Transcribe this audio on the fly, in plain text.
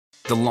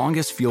The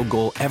longest field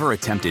goal ever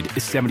attempted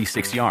is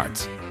 76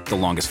 yards. The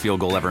longest field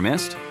goal ever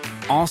missed?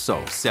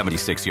 Also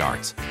 76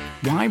 yards.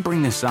 Why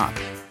bring this up?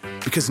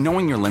 Because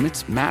knowing your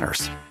limits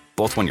matters,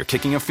 both when you're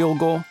kicking a field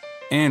goal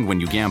and when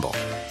you gamble.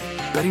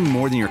 Betting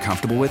more than you're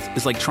comfortable with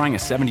is like trying a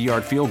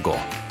 70-yard field goal.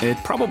 It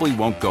probably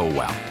won't go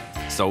well.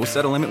 So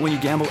set a limit when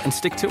you gamble and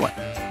stick to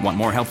it. Want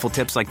more helpful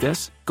tips like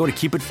this? Go to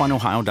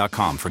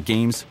keepitfunohio.com for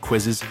games,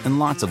 quizzes, and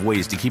lots of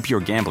ways to keep your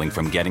gambling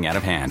from getting out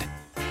of hand.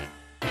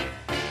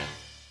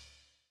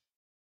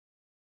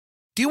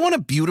 Do you want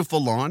a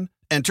beautiful lawn?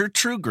 Enter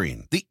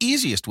TruGreen, the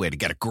easiest way to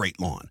get a great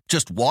lawn.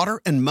 Just water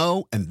and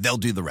mow, and they'll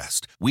do the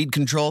rest. Weed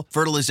control,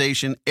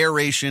 fertilization,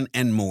 aeration,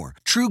 and more.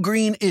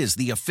 TruGreen is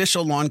the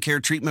official lawn care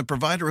treatment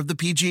provider of the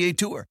PGA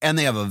Tour, and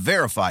they have a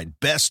verified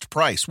best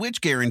price, which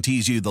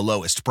guarantees you the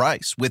lowest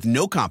price with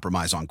no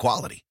compromise on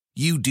quality.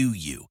 You do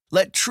you.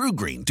 Let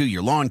TruGreen do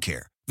your lawn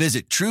care.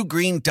 Visit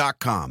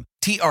TruGreen.com,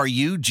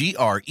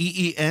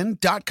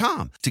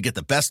 TruGreen.com, to get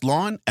the best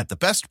lawn at the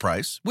best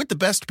price with the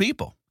best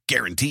people.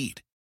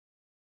 Guaranteed.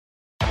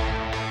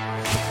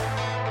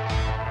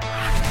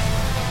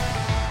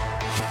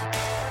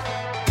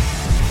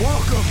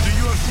 Welcome to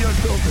UFC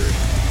Unfiltered.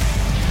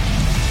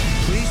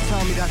 Please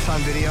tell me that's on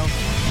video.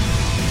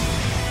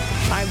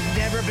 I've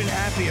never been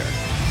happier.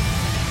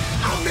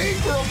 I'm made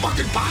for a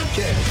fucking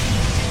podcast.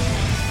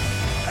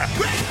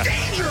 That's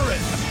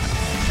dangerous.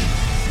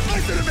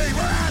 Listen to me,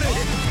 we're at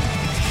it.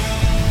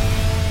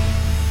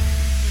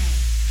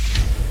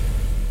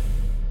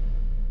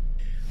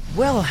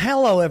 Well,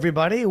 hello,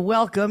 everybody.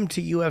 Welcome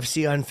to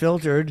UFC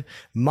Unfiltered.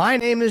 My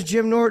name is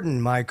Jim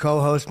Norton. My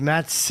co-host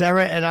Matt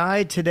Serra and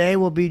I today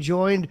will be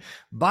joined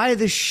by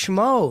the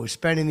Schmo,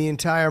 spending the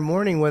entire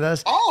morning with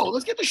us. Oh,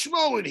 let's get the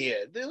Schmo in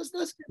here.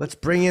 Let's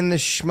bring in the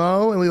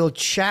Schmo, and we will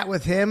chat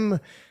with him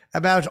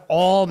about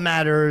all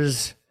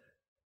matters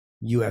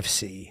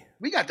UFC.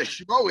 We got the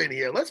Schmo in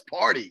here. Let's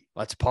party.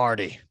 Let's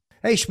party.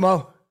 Hey,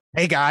 Schmo.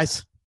 Hey,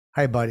 guys.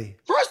 Hi, buddy.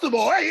 First of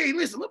all, hey,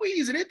 listen, let me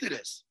ease it into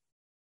this.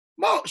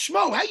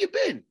 Schmo, how you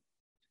been?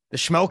 The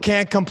Schmo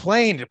can't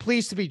complain.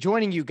 Pleased to be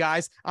joining you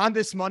guys on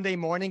this Monday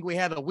morning. We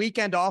had a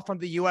weekend off from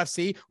the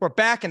UFC. We're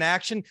back in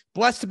action.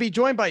 Blessed to be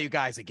joined by you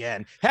guys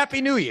again.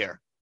 Happy New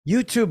Year.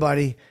 You too,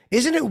 buddy.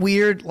 Isn't it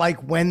weird,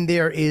 like, when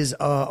there is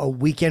a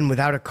weekend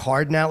without a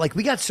card now? Like,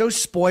 we got so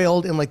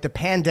spoiled in, like, the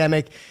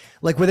pandemic,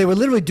 like, where they were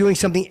literally doing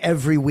something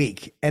every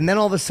week. And then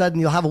all of a sudden,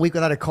 you'll have a week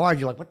without a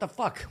card. You're like, what the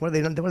fuck? Were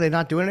they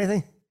not doing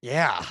anything?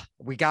 Yeah,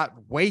 we got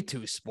way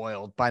too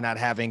spoiled by not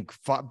having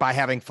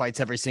fights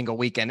every single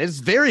weekend. It's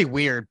very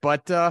weird,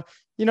 but the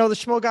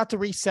Schmo got to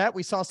reset.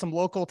 We saw some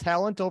local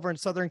talent over in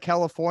Southern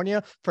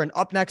California for an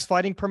Up Next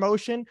fighting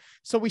promotion.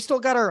 So we still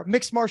got our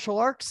mixed martial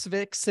arts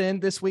fix in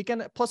this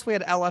weekend. Plus we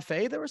had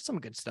LFA. There was some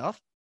good stuff.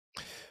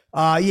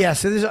 Yeah.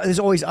 So there's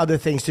always other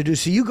things to do.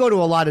 So you go to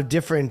a lot of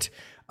different,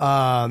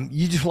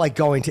 you just like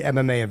going to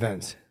MMA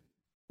events.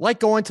 Like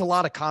going to a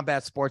lot of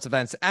combat sports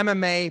events,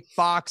 MMA,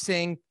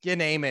 boxing, you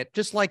name it.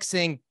 Just like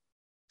seeing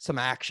some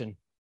action.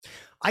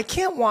 I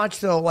can't watch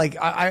though. Like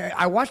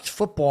I watched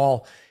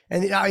football,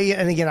 and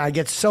again I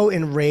get so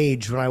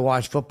enraged when I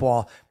watch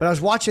football. But I was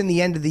watching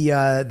the end of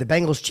the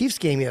Bengals Chiefs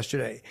game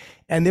yesterday,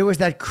 and there was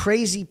that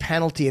crazy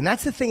penalty. And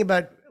that's the thing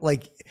about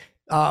like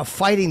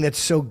fighting that's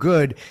so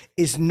good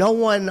is no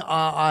one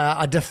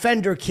a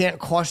defender can't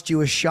cost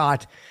you a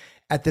shot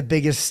at the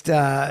biggest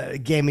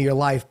game of your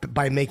life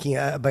by making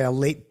a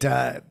late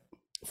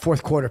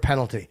fourth quarter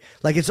penalty.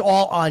 Like, it's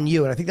all on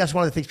you. And I think that's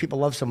one of the things people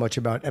love so much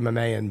about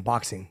MMA and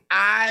boxing.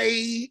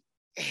 I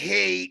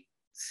hate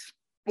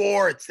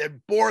sports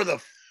that bore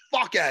the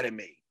fuck out of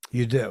me.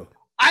 You do.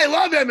 I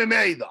love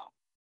MMA though.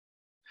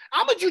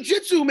 I'm a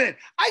jiu-jitsu man.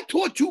 I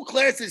taught 2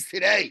 classes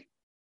today.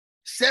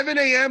 7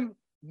 a.m.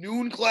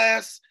 noon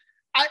class.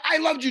 I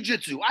love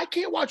jiu-jitsu. I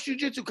can't watch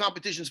jiu-jitsu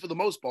competitions for the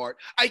most part.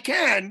 I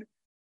can,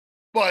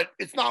 but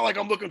it's not like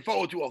I'm looking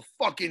forward to a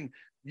fucking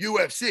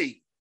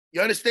UFC.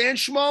 You understand,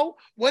 Schmo?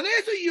 When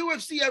there's a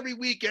UFC every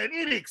weekend,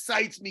 it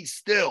excites me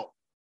still.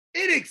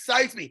 It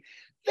excites me.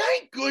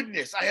 Thank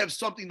goodness I have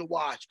something to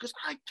watch because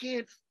I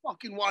can't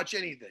fucking watch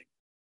anything.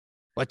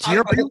 But to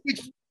your point,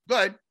 go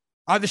ahead.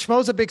 The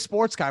Schmo's a big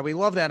sports guy. We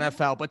love the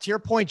NFL. But to your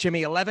point,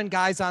 Jimmy, 11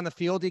 guys on the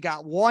field. You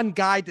got one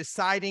guy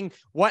deciding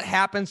what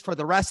happens for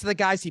the rest of the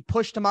guys. He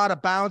pushed him out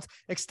of bounds,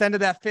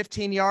 extended that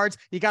 15 yards.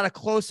 You got a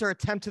closer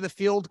attempt to the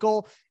field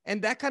goal.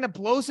 And that kind of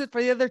blows it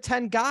for the other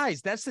 10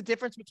 guys. That's the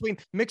difference between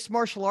mixed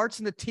martial arts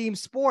and the team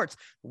sports.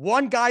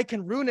 One guy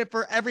can ruin it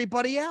for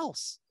everybody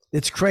else.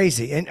 It's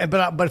crazy.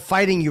 But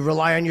fighting, you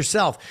rely on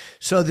yourself.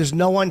 So there's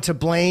no one to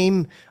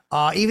blame.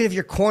 Even if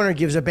your corner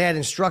gives a bad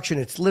instruction,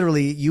 it's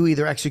literally you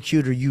either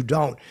execute or you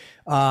don't.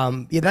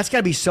 That's got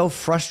to be so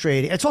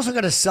frustrating. It's also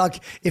got to suck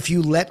if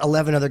you let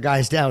 11 other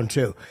guys down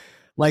too.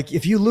 Like,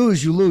 if you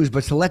lose, you lose.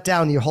 But to let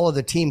down your whole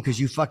other team because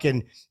you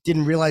fucking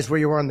didn't realize where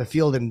you were on the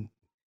field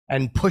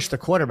and push the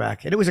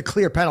quarterback. And it was a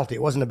clear penalty.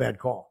 It wasn't a bad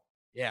call.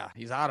 Yeah,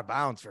 he's out of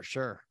bounds for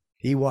sure.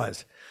 He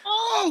was.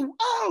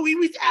 Oh, he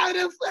was out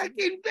of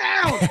fucking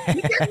bounds.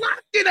 You get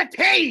locked in a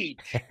cage.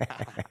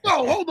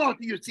 No, hold on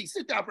to your seat.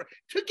 Sit down.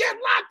 To get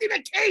locked in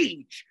a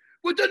cage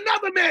with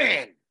another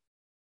man.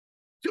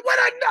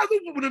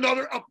 With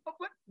another,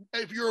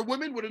 if you're a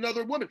woman, with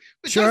another woman.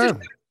 Sure.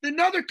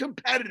 Another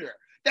competitor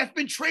that's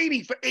been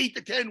training for 8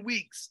 to 10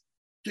 weeks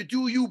to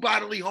do you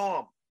bodily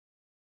harm.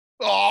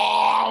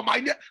 Oh,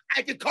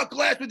 I can cut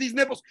glass with these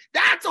nipples.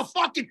 That's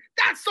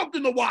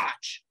something to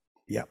watch.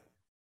 Yep.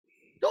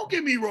 Don't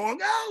get me wrong.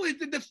 Oh,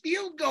 it's the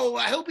field goal.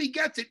 I hope he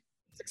gets it.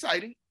 It's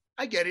exciting.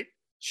 I get it.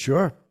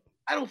 Sure.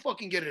 I don't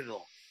fucking get it at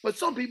all. But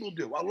some people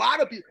do. A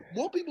lot of people,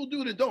 more people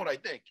do than don't, I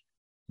think.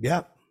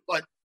 Yeah.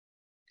 But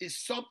there's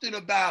something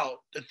about,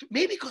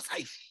 maybe because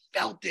I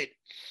felt it.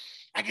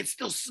 I can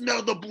still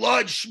smell the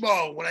blood,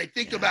 Schmo, when I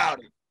think about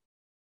it.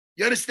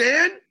 You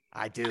understand?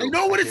 I do. I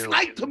know what it's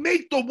like to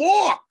make the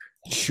walk.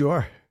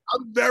 Sure.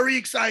 I'm very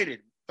excited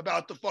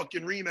about the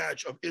fucking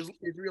rematch of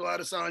Israel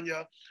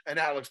Adesanya and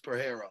Alex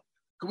Pereira.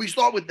 Can we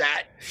start with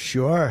that?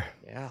 Sure.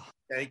 Yeah.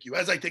 Thank you.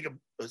 As I take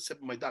a sip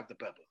of my Dr.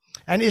 Pepper.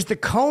 And is the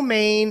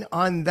co-main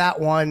on that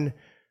one?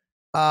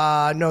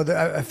 No,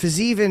 the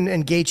Fiziev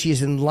and Gaethje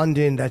is in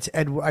London. That's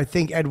I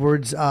think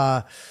Edwards,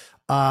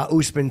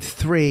 Usman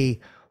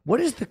 3. What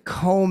is the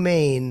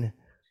co-main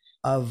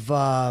of?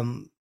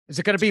 Is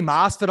it going to be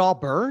Masvidal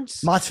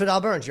Burns?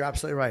 Masvidal Burns. You're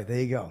absolutely right. There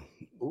you go.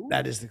 Ooh.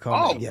 That is the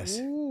co-main. Oh. Yes.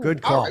 Ooh.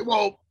 Good call.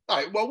 All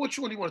right. Well, which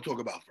one do you want to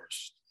talk about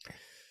first?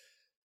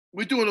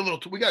 We're doing a little.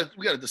 We got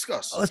to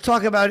discuss. Let's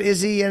talk about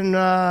Izzy and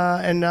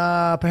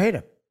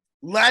Pereira.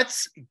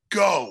 Let's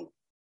go.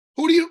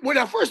 Who do you? Well,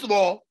 now, first of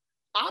all,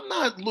 I'm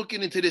not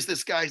looking into this.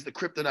 This guy's the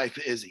kryptonite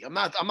for Izzy. I'm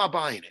not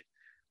buying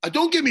it.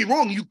 Don't get me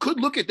wrong. You could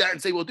look at that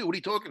and say, well, dude, what are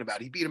you talking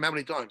about? He beat him how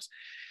many times?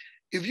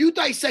 If you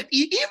dissect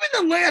even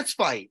the last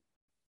fight,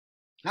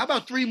 how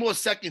about 3 more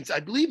seconds? I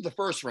believe the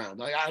first round.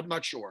 I'm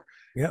not sure.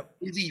 Yep.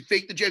 Izzy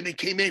faked the jab and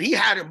came in. He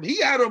had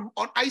him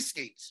on ice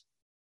skates.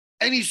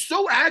 And he's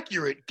so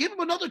accurate. Give him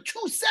another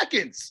 2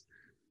 seconds.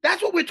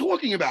 That's what we're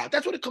talking about.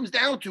 That's what it comes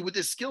down to with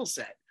this skill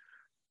set.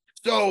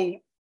 So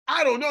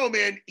I don't know,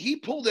 man. He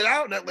pulled it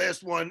out in that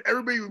last one.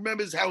 Everybody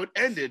remembers how it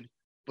ended,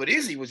 but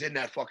Izzy was in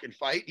that fucking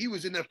fight. He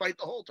was in that fight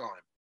the whole time.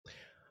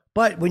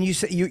 But when you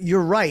say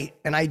you're right,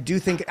 and I do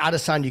think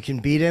Adesanya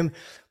can beat him.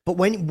 But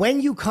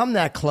when you come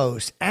that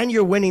close and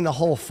you're winning the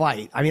whole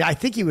fight, I mean, I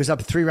think he was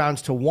up 3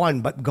 rounds to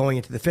 1, but going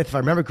into the 5th, if I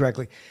remember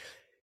correctly,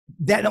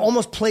 that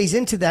almost plays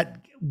into that.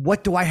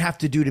 What do I have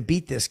to do to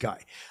beat this guy?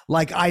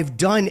 Like, I've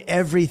done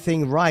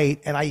everything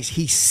right, and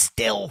he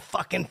still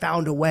fucking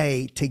found a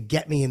way to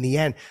get me in the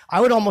end.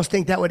 I would almost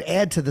think that would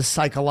add to the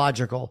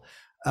psychological,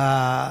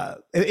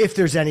 if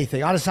there's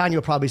anything. Adesanya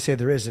will probably say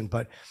there isn't,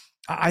 but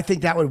I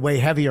think that would weigh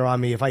heavier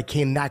on me if I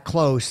came that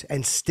close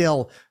and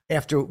still,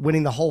 after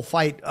winning the whole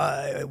fight,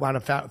 wound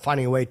up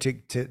finding a way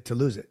to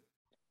lose it.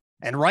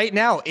 And right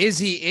now,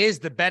 Izzy is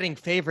the betting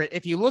favorite.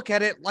 If you look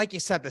at it, like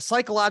you said, the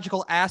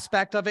psychological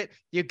aspect of it,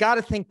 you got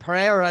to think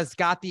Pereira's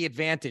got the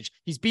advantage.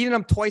 He's beaten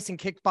him twice in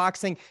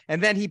kickboxing,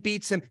 and then he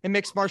beats him in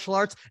mixed martial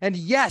arts. And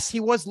yes, he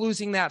was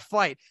losing that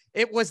fight.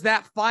 It was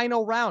that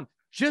final round,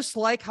 just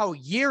like how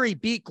Yuri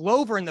beat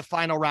Glover in the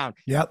final round.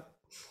 Yep.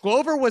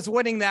 Glover was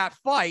winning that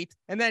fight,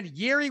 and then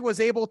Yuri was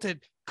able to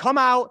come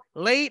out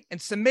late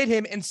and submit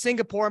him in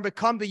Singapore and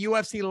become the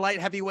UFC light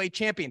heavyweight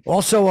champion.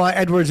 Also,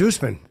 Edwards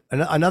Usman,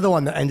 another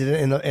one that ended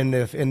in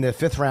the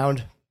 5th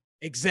round.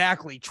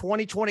 Exactly.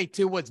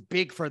 2022 was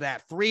big for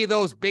that. 3 of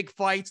those big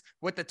fights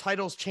with the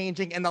titles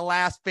changing in the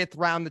last 5th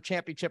round, the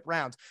championship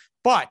rounds.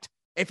 But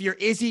if you're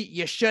Izzy,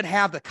 you should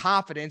have the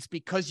confidence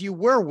because you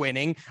were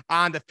winning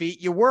on the feet.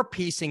 You were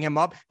piecing him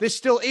up. This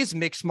still is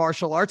mixed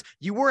martial arts.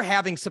 You were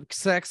having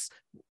success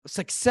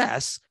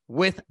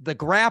with the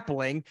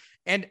grappling.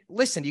 And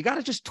listen, you got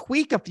to just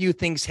tweak a few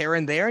things here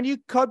and there, and you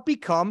could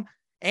become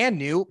a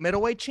new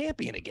middleweight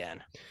champion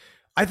again.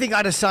 I think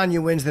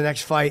Adesanya wins the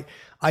next fight.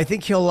 I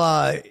think he'll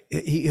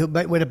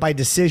win it by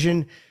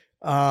decision.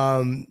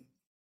 If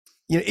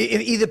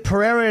either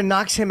Pereira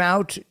knocks him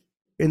out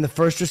in the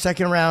 1st or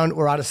 2nd round,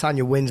 or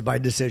Adesanya wins by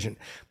decision.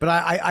 But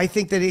I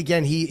think that,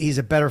 again, he's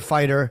a better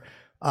fighter.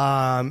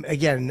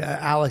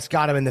 Alex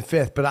got him in the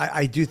 5th, but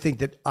I do think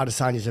that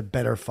Adesanya is a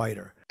better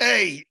fighter.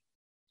 Hey,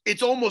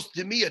 it's almost,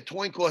 to me, a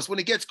coin toss. When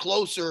it gets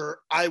closer,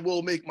 I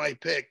will make my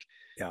pick.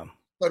 Yeah.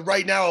 But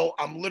right now,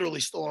 I'm literally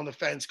still on the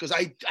fence because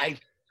I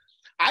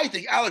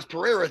think Alex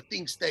Pereira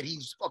thinks that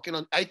he's fucking.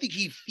 I think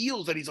he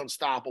feels that he's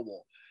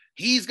unstoppable.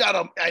 He's got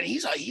and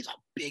he's a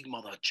big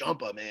mother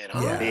jumper, man.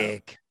 Huh? Yeah.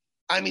 Big.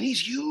 I mean,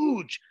 he's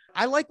huge.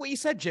 I like what you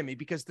said, Jimmy,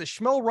 because the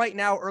Schmo right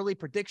now, early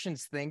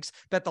predictions thinks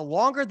that the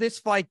longer this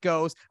fight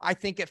goes, I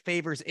think it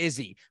favors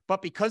Izzy.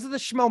 But because of the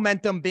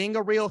Schmomentum being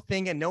a real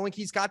thing and knowing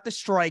he's got the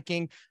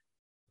striking,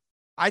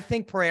 I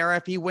think Pereira,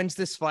 if he wins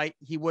this fight,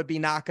 he would be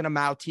knocking him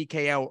out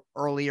TKO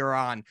earlier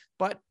on.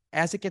 But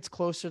as it gets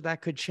closer,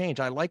 that could change.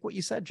 I like what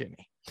you said,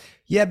 Jimmy.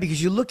 Yeah,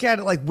 because you look at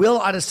it like Will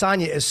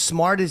Adesanya, as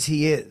smart as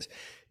he is,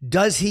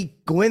 does he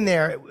go in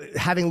there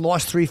having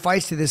lost 3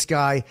 fights to this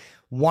guy,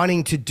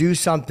 wanting to do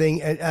something?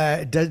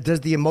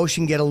 Does the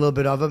emotion get a little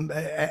bit of him,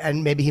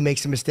 and maybe he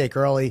makes a mistake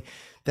early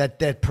that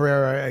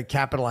Pereira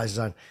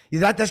capitalizes on?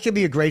 That's going to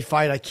be a great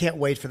fight. I can't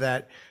wait for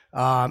that.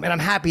 And I'm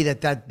happy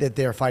that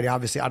they're fighting.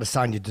 Obviously,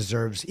 Adesanya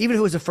deserves, even if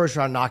it was a first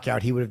round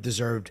knockout, he would have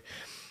deserved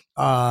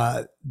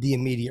the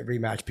immediate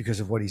rematch because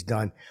of what he's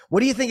done.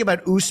 What do you think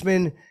about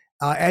Usman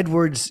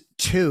Edwards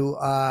 3?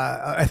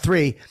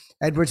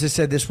 Edwards has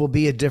said this will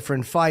be a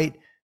different fight,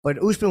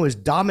 but Usman was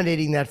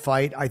dominating that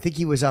fight. I think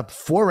he was up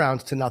 4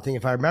 rounds to nothing,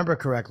 if I remember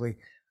correctly.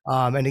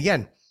 And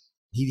again,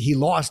 he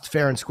lost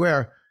fair and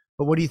square.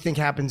 But what do you think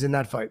happens in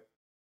that fight?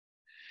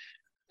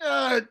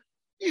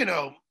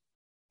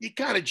 You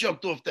kind of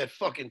jumped off that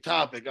fucking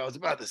topic. I was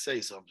about to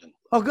say something.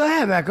 Oh, go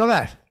ahead, Matt. Go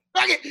back.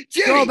 Okay,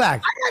 Jimmy, go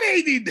back. I got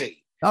ADD.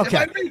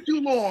 Okay. If I make too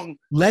long,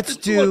 let's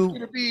do.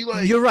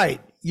 You're right.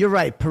 You're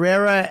right.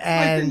 Pereira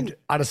and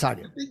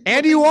Adesanya.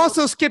 And you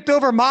also skipped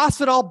over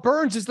Masvidal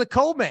Burns as the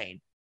co-main.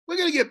 We're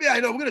gonna get. I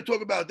know. We're gonna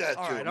talk about that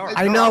too. All right.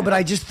 I know, but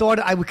I just thought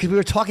because we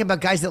were talking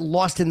about guys that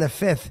lost in the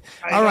 5th.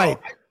 All right.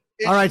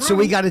 So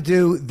we got to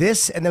do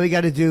this, and then we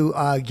got to do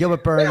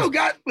Gilbert Burns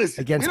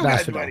against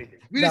Masvidal.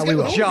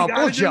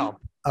 We'll jump.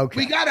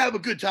 Okay. We got to have a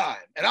good time,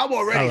 and I'm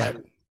already. Right.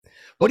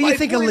 What do you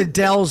think of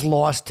Liddell's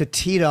loss to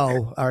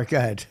Tito? All right, go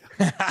ahead.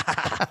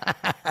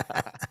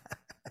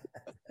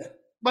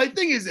 My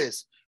thing is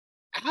this: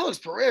 Alex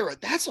Pereira.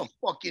 That's a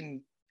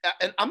fucking.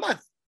 And I'm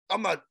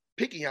not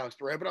picking Alex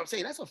Pereira, but I'm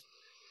saying that's a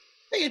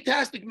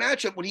fantastic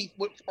matchup when he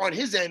on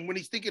his end when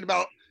he's thinking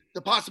about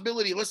the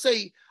possibility. Let's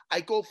say I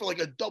go for like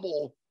a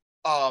double.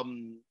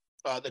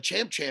 The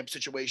champ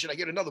situation, I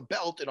get another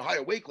belt in a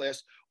higher weight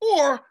class,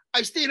 or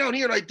I stay down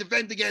here and I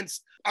defend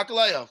against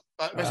Ankalaev.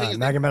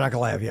 Magomed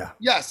Ankalaev, yeah.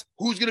 Yes,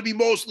 who's going to be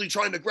mostly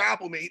trying to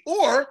grapple me,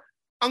 or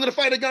I'm going to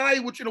fight a guy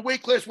which in a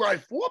weight class where I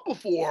fought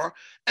before,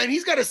 and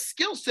he's got a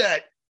skill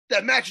set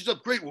that matches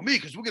up great with me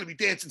because we're going to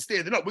be dancing,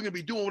 standing up. We're going to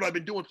be doing what I've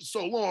been doing for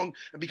so long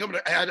and becoming.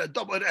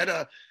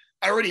 I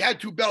already had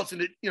 2 belts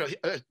in it.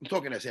 I'm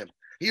talking as him.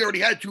 He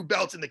already had 2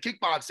 belts in the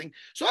kickboxing.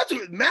 So that's a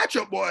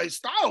matchup-wise,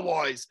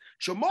 style-wise.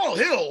 Jamal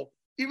Hill,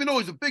 even though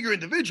he's a bigger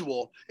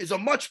individual, is a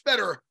much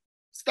better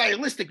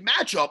stylistic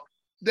matchup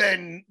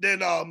than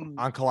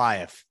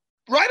Ankalaev.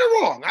 Right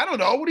or wrong? I don't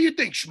know. What do you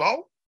think, Schmo?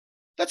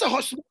 That's a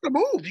smart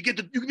move. You can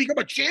become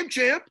a champ,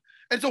 and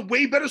it's a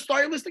way better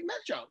stylistic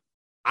matchup.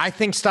 I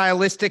think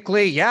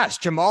stylistically, yes,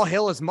 Jamal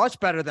Hill is much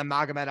better than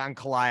Magomed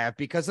Ankalaev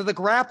because of the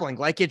grappling,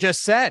 like you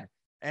just said.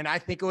 And I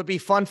think it would be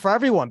fun for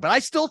everyone. But I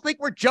still think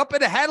we're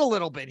jumping ahead a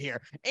little bit here.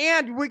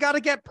 And we got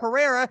to get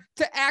Pereira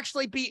to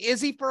actually beat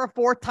Izzy for a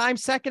 4th time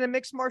second in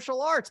mixed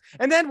martial arts.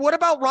 And then what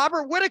about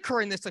Robert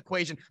Whittaker in this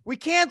equation? We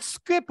can't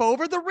skip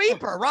over the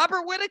Reaper,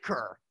 Robert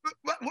Whittaker.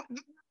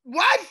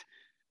 What?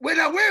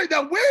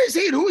 Where is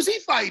he? And who is he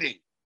fighting?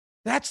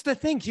 That's the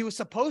thing. He was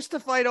supposed to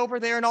fight over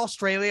there in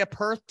Australia,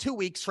 Perth, 2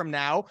 weeks from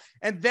now.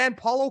 And then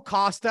Paulo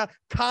Costa,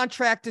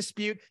 contract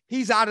dispute.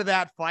 He's out of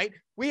that fight.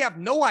 We have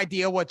no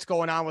idea what's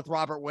going on with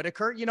Robert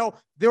Whittaker.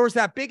 There was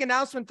that big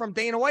announcement from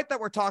Dana White that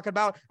we're talking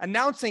about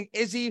announcing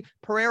Izzy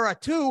Pereira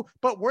too.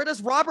 But where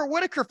does Robert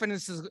Whittaker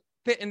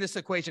fit in this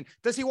equation?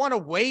 Does he want to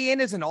weigh in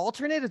as an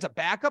alternate, as a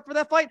backup for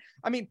that fight?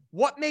 I mean,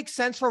 what makes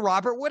sense for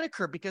Robert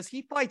Whittaker? Because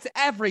he fights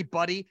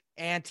everybody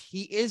and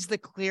he is the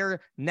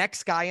clear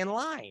next guy in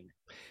line.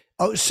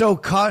 Oh, so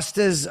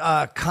Costa's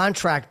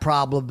contract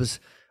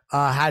problems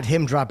had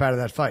him drop out of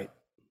that fight.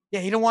 Yeah,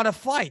 he didn't want to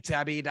fight.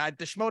 I mean,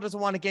 the Schmo doesn't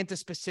want to get into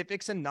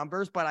specifics and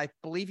numbers, but I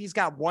believe he's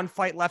got 1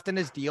 fight left in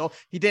his deal.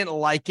 He didn't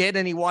like it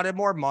and he wanted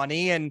more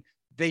money and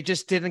they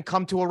just didn't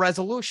come to a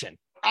resolution.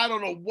 I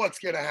don't know what's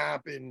going to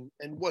happen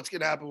and what's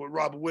going to happen with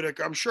Robert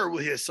Whittaker. I'm sure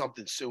we'll hear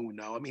something soon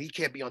now. I mean, he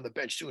can't be on the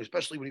bench soon,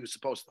 especially when he was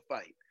supposed to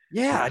fight.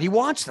 Yeah, he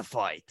wants to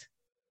fight.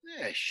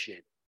 Yeah,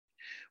 shit.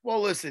 Well,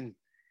 listen,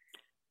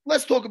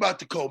 let's talk about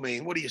the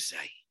co-main. What do you say?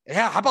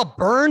 Yeah, how about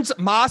Burns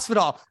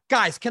Masvidal?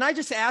 Guys, can I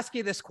just ask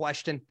you this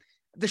question?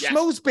 The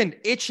Schmo's been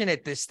itching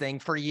at this thing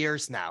for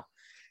years now.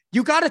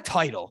 You got a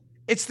title.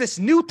 It's this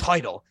new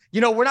title.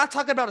 We're not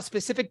talking about a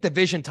specific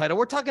division title.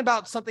 We're talking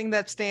about something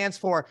that stands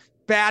for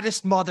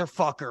baddest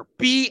motherfucker,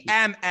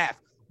 BMF. Yep.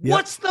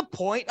 What's the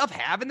point of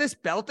having this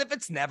belt if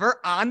it's never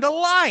on the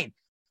line?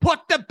 Put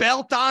the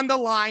belt on the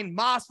line.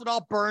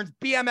 Masvidal Burns,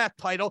 BMF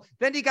title.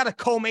 Then you got a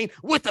co-main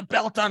with the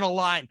belt on the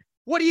line.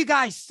 What do you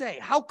guys say?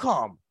 How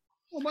come?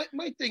 Well,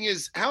 my thing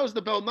is, how is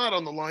the belt not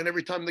on the line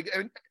every time?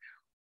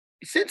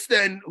 Since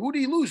then, who did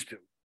he lose to?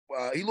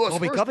 He lost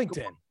Colby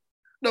Covington.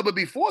 No, but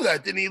before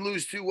that, didn't he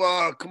lose to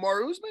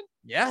Kamaru Usman?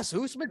 Yes,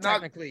 Usman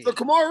technically. So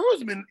Kamaru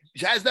Usman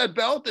has that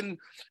belt, and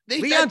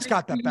Leon's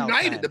got that belt.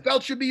 United. Then. The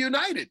belt should be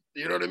united.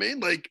 You know what I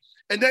mean?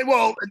 And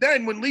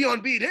then when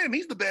Leon beat him,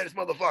 he's the baddest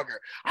motherfucker.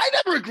 I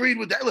never agreed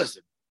with that.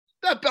 Listen,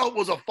 that belt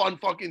was a fun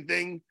fucking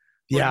thing.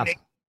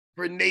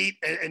 For Nate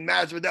and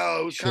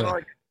Masvidal. It was kind of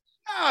like,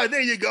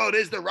 there you go.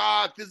 There's The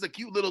Rock. There's a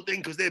cute little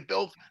thing because they're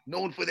both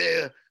known for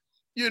their,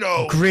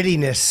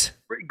 grittiness.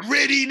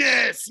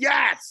 Grittiness,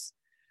 yes.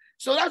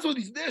 So that's what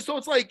he's there. So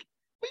it's like,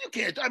 but you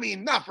can't. I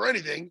mean, not for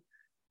anything.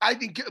 I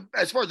think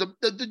as far as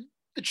the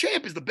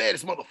champ is the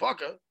baddest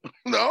motherfucker.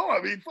 No,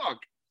 I mean, fuck.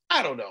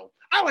 I don't know.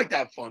 I like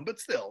that fun, but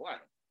still,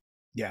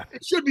 yeah,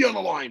 it should be on the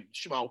line,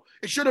 Schmo.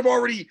 It should have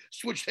already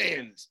switched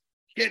hands.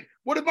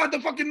 What about the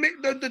fucking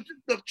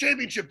the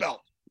championship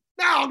belt?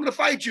 now I'm going to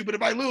fight you, but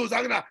if I lose,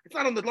 it's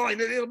not on the line.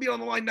 It'll be on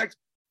the line next.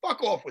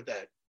 Fuck off with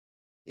that.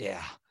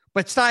 Yeah.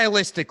 But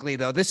stylistically,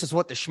 though, this is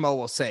what the Schmo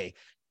will say.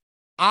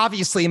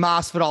 Obviously,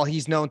 Masvidal,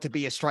 he's known to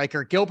be a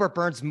striker. Gilbert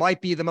Burns might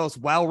be the most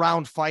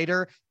well-rounded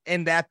fighter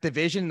in that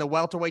division, the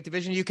welterweight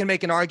division. You can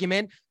make an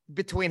argument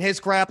between his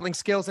grappling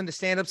skills and the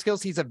stand-up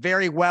skills. He's a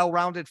very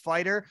well-rounded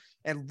fighter.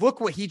 And look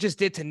what he just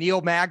did to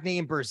Neil Magny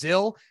in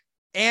Brazil.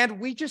 And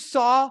we just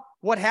saw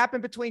what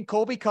happened between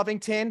Colby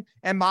Covington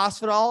and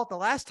Masvidal the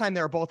last time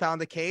they were both out in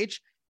the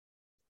cage.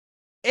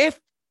 If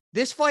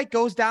this fight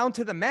goes down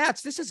to the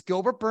mats, this is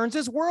Gilbert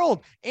Burns'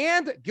 world.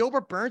 And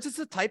Gilbert Burns is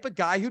the type of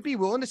guy who'd be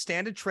willing to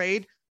stand and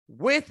trade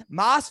with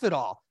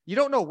Masvidal. You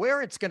don't know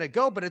where it's going to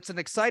go, but it's an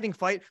exciting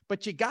fight.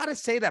 But you got to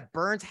say that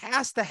Burns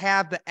has to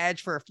have the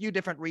edge for a few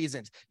different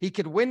reasons. He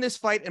could win this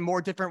fight in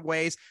more different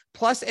ways.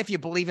 Plus, if you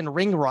believe in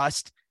ring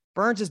rust,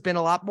 Burns has been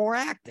a lot more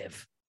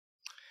active.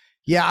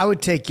 Yeah, I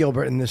would take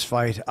Gilbert in this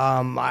fight.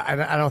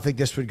 I don't think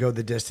this would go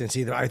the distance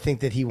either. I think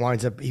that he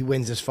wins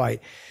this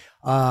fight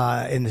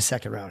in the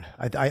second round.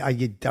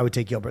 I would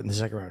take Gilbert in the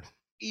second round.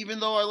 Even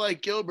though I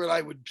like Gilbert,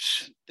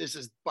 this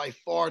is by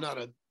far not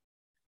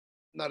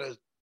a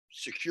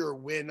secure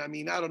win. I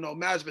mean, I don't know.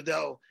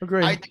 Masvidal,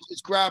 agree. I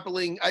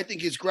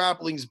think his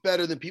grappling's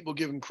better than people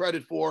give him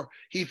credit for.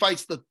 He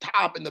fights the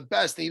top and the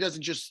best, and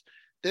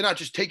they're not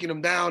just taking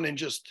him down and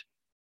just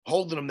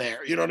holding him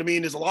there. You know what I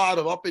mean? There's a lot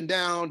of up and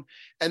down.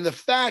 And the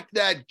fact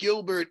that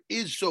Gilbert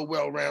is so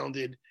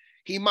well-rounded,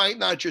 he might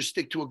not just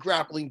stick to a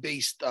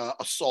grappling-based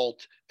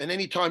assault. And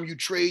anytime you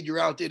trade, you're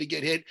out there to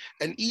get hit.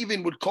 And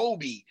even with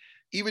Colby,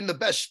 even the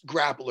best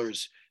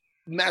grapplers,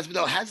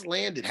 Masvidal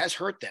has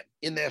hurt them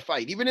in their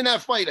fight. Even in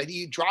that fight,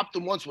 he dropped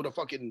him once with a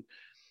fucking,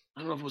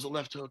 I don't know if it was a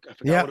left hook. I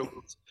forgot what it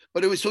was.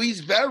 But he's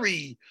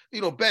very,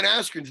 Ben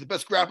Askren's the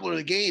best grappler in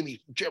the game. He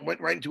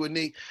went right into a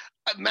knee.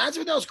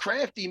 Masvidal's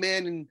crafty,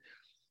 man. And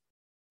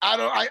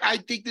I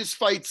think this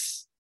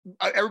fight's,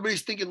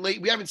 everybody's thinking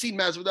late. We haven't seen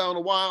Masvidal in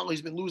a while.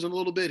 He's been losing a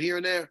little bit here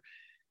and there.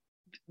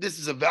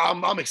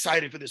 I'm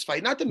excited for this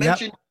fight. Not to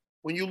mention,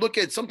 when you look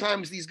at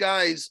sometimes these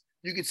guys,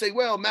 you could say,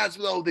 well,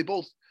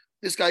 Masvidal,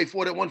 this guy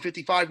fought at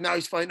 155. Now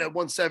he's fighting at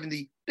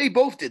 170. They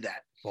both did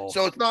that.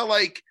 So it's not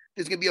like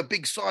there's going to be a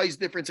big size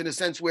difference in a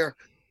sense where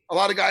a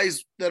lot of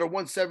guys that are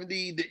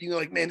 170 that,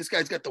 like, man, this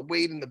guy's got the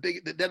weight and the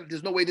big,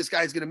 there's no way this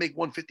guy's going to make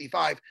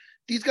 155.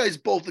 These guys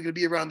both are going to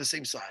be around the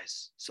same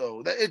size.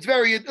 So it's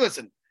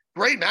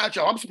great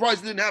matchup. I'm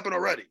surprised it didn't happen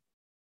already.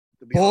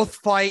 Both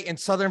fight in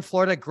Southern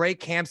Florida, great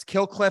camps.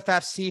 Killcliff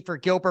FC for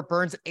Gilbert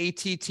Burns,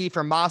 ATT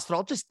for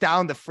Masvidal, just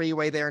down the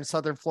freeway there in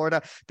Southern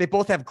Florida. They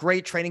both have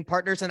great training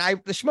partners. And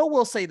the Schmo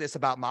will say this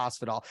about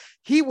Masvidal.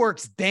 He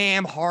works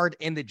damn hard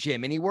in the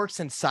gym and he works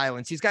in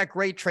silence. He's got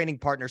great training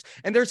partners.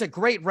 And there's a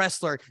great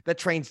wrestler that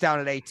trains down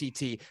at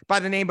ATT by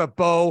the name of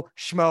Bo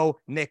Schmo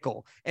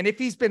Nickel. And if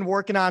he's been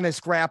working on his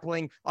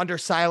grappling under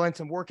silence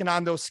and working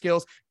on those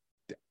skills,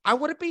 I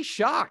wouldn't be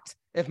shocked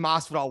if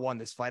Masvidal won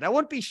this fight. I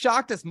wouldn't be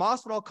shocked as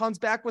Masvidal comes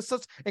back with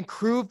such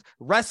improved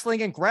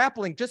wrestling and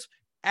grappling just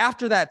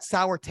after that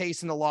sour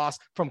taste in the loss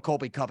from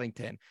Colby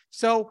Covington.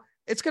 So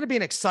it's going to be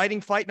an exciting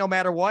fight no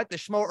matter what. The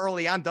Schmo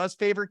early on does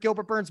favor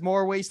Gilbert Burns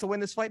more ways to win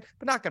this fight,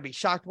 but not going to be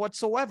shocked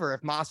whatsoever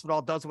if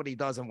Masvidal does what he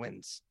does and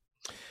wins.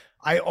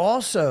 I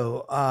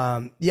also,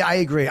 I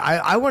agree.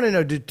 I want to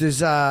know, does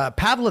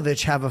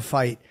Pavlovich have a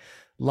fight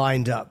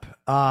lined up?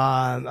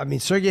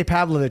 Sergey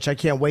Pavlovich, I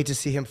can't wait to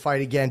see him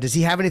fight again. Does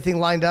he have anything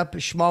lined up,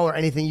 Schmo, or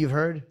anything you've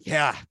heard?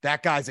 Yeah,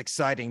 that guy's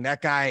exciting.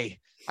 That guy,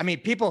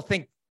 people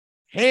think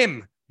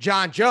him,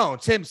 John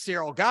Jones, him,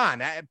 Cyril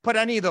Gane, put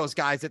any of those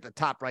guys at the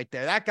top right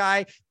there. That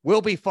guy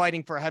will be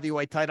fighting for a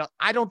heavyweight title.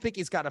 I don't think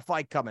he's got a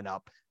fight coming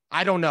up.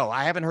 I don't know.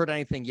 I haven't heard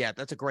anything yet.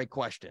 That's a great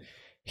question.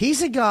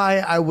 He's a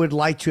guy I would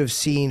like to have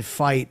seen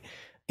fight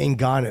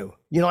Ngannou.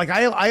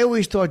 I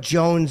always thought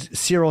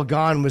Cyril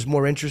Gane was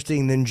more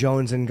interesting than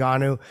Jones and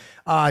Ngannou,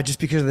 just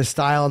because of the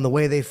style and the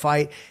way they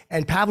fight.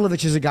 And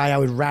Pavlovich is a guy I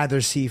would rather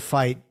see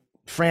fight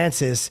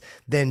Francis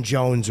than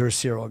Jones or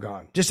Cyril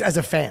Gane, just as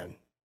a fan.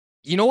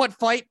 You know what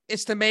fight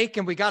is to make?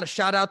 And we got a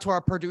shout out to our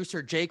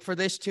producer, Jake, for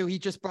this too. He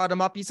just brought him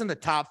up. He's in the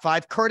top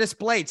 5. Curtis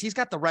Blades. He's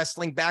got the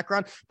wrestling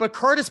background, but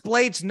Curtis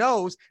Blades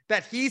knows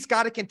that he's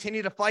got to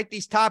continue to fight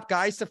these top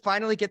guys to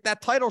finally get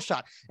that title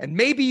shot. And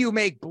maybe you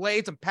make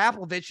Blades and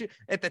Pavlovich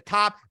at the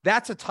top.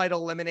 That's a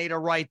title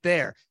eliminator right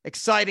there.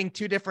 Exciting,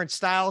 2 different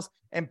styles.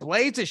 And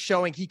Blades is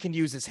showing he can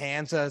use his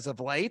hands as of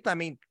late.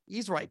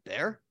 He's right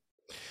there.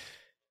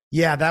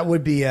 Yeah, that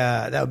would be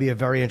a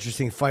very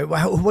interesting fight.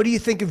 What do you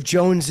think of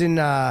Jones and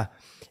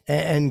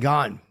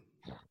Gane?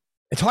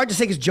 It's hard to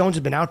say because Jones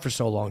has been out for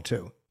so long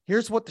too.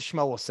 Here's what the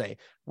Schmo will say.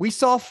 We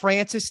saw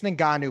Francis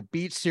Ngannou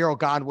beat Cyril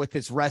Gane with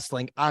his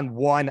wrestling on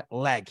one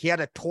leg. He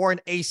had a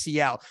torn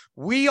ACL.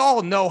 We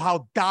all know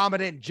how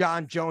dominant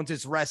John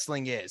Jones's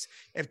wrestling is.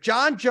 If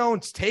John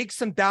Jones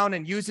takes him down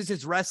and uses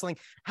his wrestling,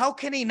 how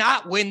can he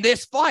not win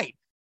this fight?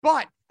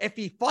 But if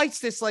he fights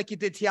this like he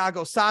did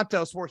Thiago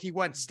Santos, where he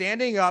went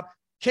standing up,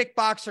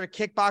 kickboxer to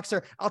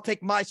kickboxer. I'll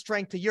take my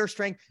strength to your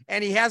strength.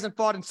 And he hasn't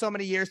fought in so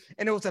many years.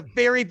 And it was a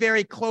very,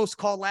 very close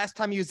call last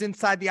time he was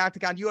inside the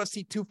octagon,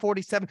 UFC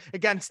 247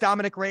 against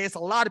Dominic Reyes. A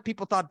lot of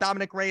people thought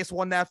Dominic Reyes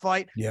won that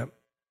fight. Yep.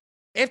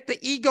 If the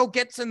ego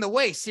gets in the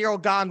way,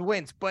 Ciryl Gane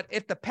wins. But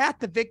if the path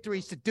to victory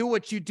is to do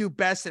what you do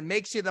best and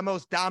makes you the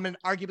most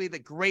dominant, arguably the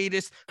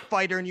greatest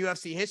fighter in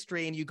UFC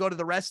history, and you go to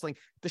the wrestling,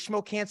 the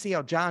schmo can't see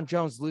how Jon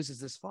Jones loses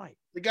this fight.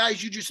 The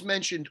guys you just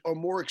mentioned are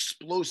more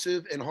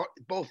explosive, and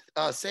both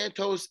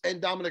Santos and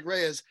Dominic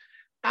Reyes.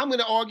 I'm going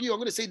to argue. I'm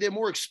going to say they're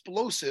more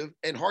explosive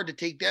and hard to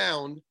take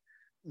down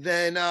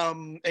than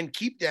and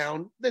keep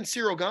down than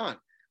Ciryl Gane.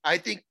 I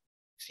think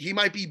he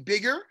might be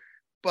bigger,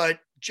 but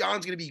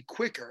John's going to be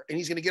quicker, and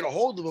he's going to get a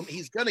hold of him.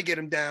 He's going to get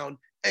him down,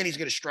 and he's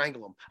going to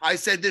strangle him. I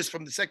said this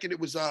from the second it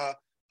was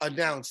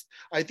announced.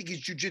 I think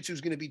his jiu-jitsu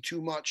is going to be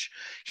too much.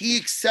 He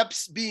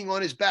accepts being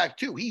on his back,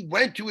 too. He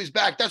went to his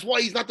back. That's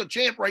why he's not the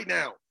champ right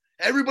now.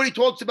 Everybody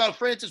talks about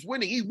Francis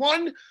winning. He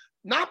won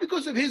not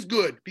because of his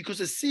good,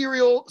 because of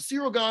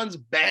Ciryl Gane's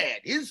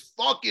bad. His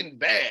fucking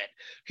bad.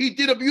 He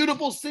did a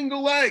beautiful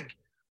single leg.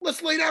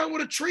 Let's lay down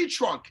with a tree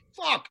trunk.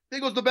 Fuck,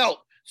 there goes the belt.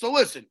 So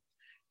listen.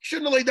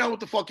 Shouldn't have laid down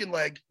with the fucking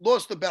leg,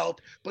 lost the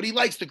belt, but he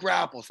likes to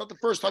grapple. It's not the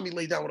first time he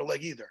laid down with a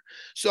leg either.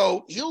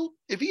 So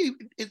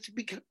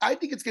I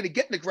think it's going to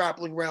get in the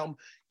grappling realm.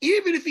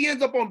 Even if he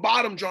ends up on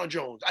bottom, Jon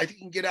Jones, I think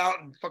he can get out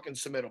and fucking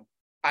submit him.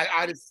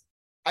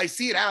 I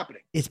see it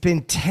happening. It's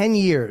been 10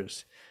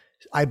 years,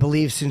 I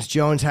believe, since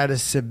Jones had a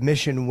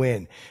submission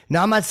win.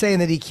 Now, I'm not saying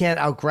that he can't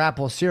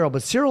out-grapple Ciryl,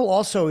 but Ciryl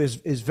also is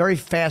very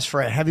fast for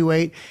a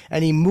heavyweight,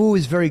 and he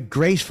moves very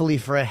gracefully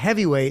for a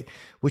heavyweight,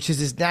 which is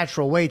his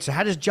natural weight. So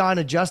how does Jon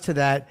adjust to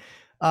that?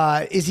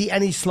 Is he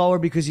any slower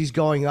because he's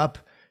going up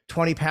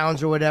 20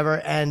 pounds or whatever?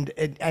 And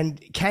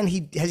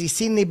has he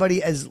seen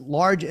anybody as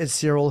large as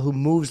Ciryl who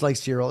moves like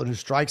Ciryl and who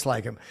strikes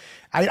like him?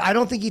 I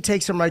don't think he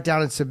takes him right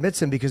down and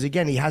submits him because,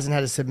 again, he hasn't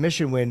had a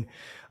submission win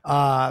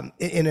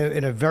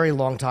in a very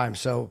long time.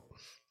 So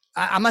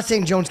I'm not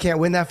saying Jones can't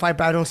win that fight,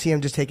 but I don't see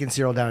him just taking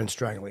Ciryl down and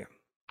strangling him.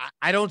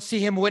 I don't see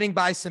him winning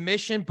by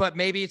submission, but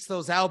maybe it's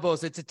those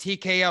elbows. It's a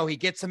TKO. He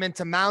gets him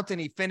into mount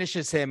and he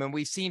finishes him. And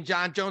we've seen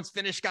Jon Jones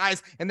finish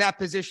guys in that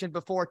position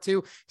before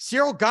too.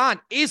 Ciryl Gane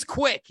is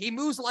quick. He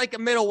moves like a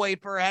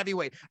middleweight for a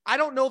heavyweight. I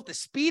don't know if the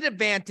speed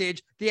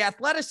advantage, the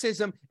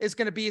athleticism is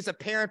going to be as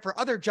apparent for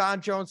other Jon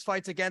Jones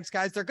fights against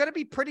guys. They're going to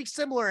be pretty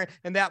similar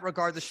in that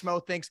regard, the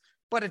schmo thinks.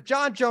 But if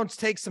Jon Jones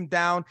takes him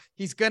down,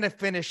 he's going to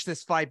finish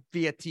this fight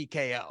via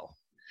TKO.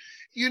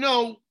 You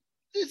know,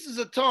 this is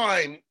a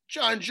time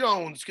Jon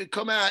Jones could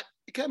come out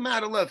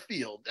of left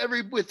field.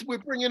 We're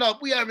bringing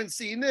up, we haven't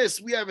seen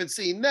this, we haven't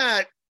seen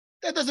that.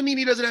 That doesn't mean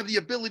he doesn't have the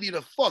ability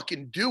to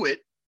fucking do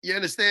it. You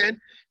understand?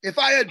 If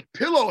I had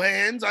pillow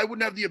hands, I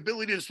wouldn't have the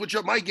ability to switch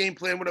up my game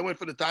plan when I went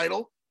for the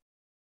title.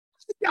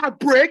 I got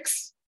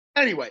bricks.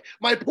 Anyway,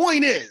 my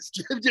point is,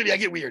 Jimmy, I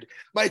get weird.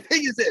 My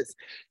thing is this.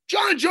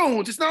 Jon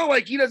Jones, it's not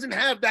like he doesn't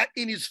have that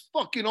in his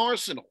fucking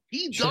arsenal.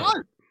 He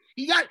does.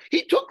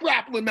 He took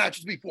grappling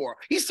matches before.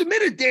 He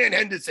submitted Dan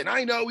Henderson.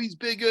 I know he's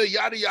bigger,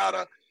 yada,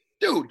 yada.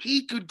 Dude,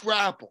 he could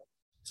grapple.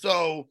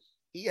 So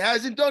he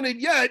hasn't done it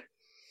yet.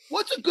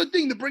 What's a good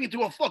thing to bring it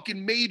to a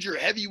fucking major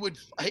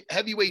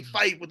heavyweight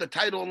fight with the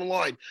title on the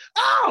line?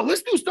 Oh,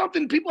 let's do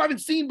something people haven't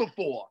seen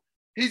before.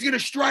 He's going to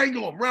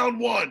strangle him round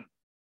one.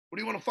 What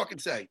do you want to fucking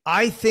say?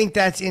 I think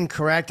that's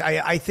incorrect.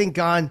 I think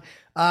Gane,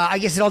 I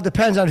guess it all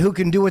depends on who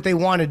can do what they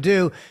want to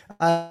do.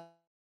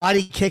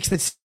 Body kicks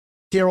that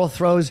Ciryl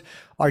throws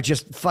are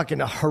just fucking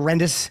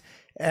horrendous,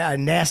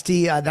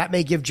 nasty. That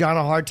may give Jon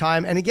a hard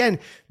time. And again,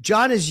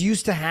 Jon is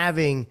used to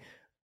having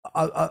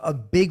a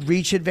big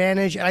reach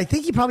advantage. And I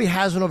think he probably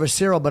has one over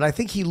Ciryl, but I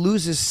think he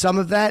loses some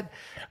of that.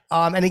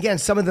 And again,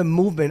 some of the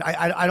movement.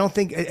 I don't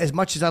think, as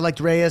much as I liked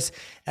Reyes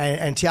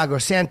and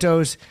Thiago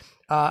Santos,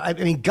 I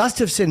mean,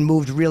 Gustafsson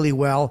moved really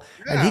well,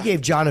 and he gave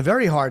Jon a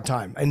very hard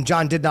time. And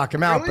Jon did knock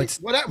him out. But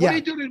what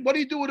do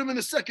you do with him in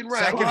the second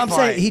round? I'm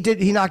saying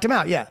he knocked him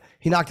out. Yeah,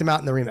 he knocked him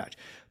out in the rematch.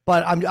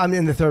 But I'm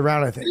in the third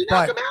round, I think. Did he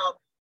knock him out?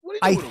 What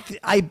do you do with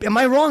him? Am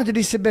I wrong? Did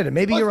he submit him?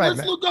 Maybe you're right.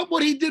 Let's look up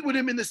what he did with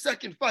him in the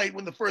second fight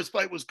when the first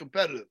fight was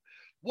competitive.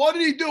 What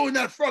did he do in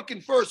that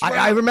fucking first round?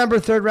 I remember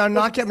third round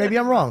knockout. Maybe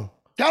I'm wrong.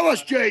 Tell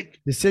us, Jake.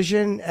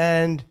 Decision,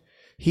 and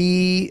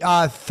he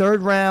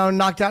third round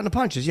knocked out in the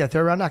punches. Yeah,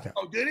 third round knockout.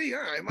 Oh, did he?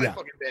 All right, my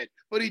fucking bad.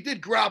 But he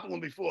did grapple him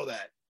before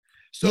that.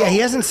 So, yeah, he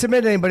hasn't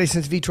submitted anybody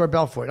since Vitor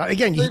Belfort.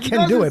 Again, he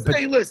can do it. But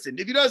hey, listen,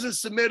 if he doesn't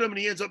submit him and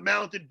he ends up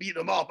mounted,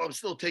 beating him up, I'm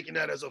still taking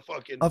that as a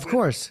fucking. Of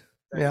course.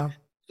 Yeah.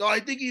 So I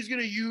think he's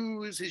going to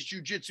use his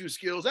jiu-jitsu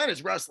skills and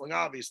his wrestling,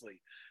 obviously.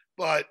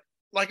 But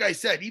like I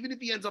said, even if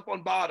he ends up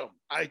on bottom,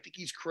 I think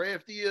he's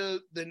craftier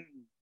than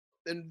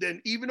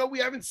even though we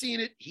haven't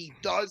seen it, he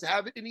does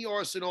have it in the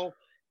arsenal.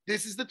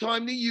 This is the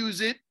time to use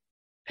it.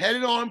 Head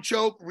and arm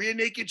choke, rear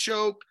naked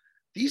choke.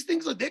 These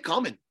things they're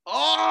coming.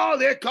 Oh,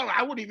 they're coming.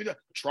 I wouldn't even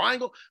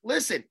triangle.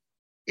 Listen,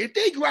 if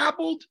they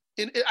grappled,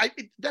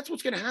 that's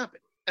what's going to happen.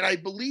 And I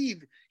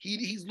believe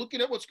he's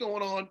looking at what's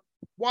going on.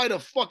 Why the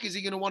fuck is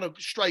he going to want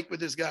to strike with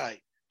this guy?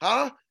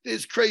 Huh?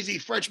 This crazy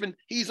Frenchman,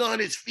 he's on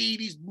his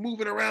feet. He's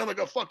moving around like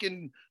a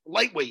fucking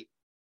lightweight.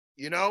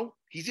 You know?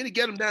 He's going to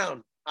get him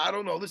down. I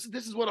don't know. This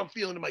is what I'm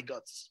feeling in my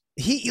guts.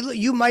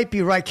 You might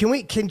be right.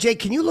 Jake,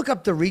 can you look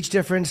up the reach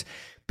difference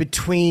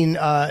between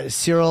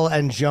Cyril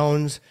and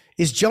Jones?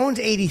 Is Jones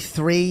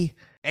 83?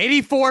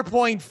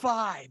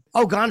 84.5.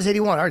 Oh, Gana's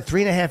 81. All right,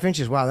 3.5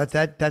 inches. Wow,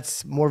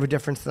 that's more of a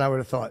difference than I would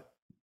have thought.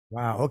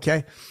 Wow,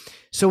 okay.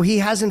 So he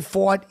hasn't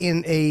fought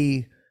in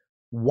a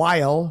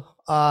while.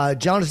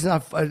 Jones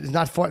has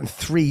not fought in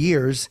 3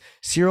 years.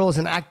 Cyril is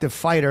an active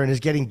fighter and is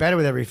getting better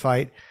with every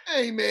fight.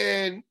 Hey,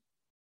 man.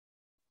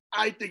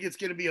 I think it's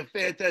going to be a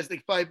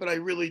fantastic fight, but I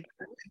think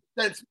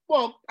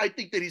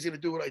that he's going to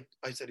do what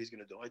I said he's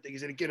going to do. I think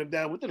he's going to get him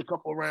down within a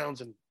couple of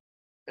rounds and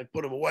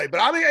put him away.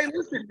 But I mean, hey,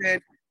 listen, man,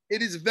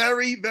 it is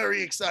very,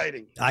 very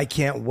exciting. I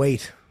can't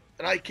wait.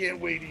 And I can't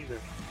wait either.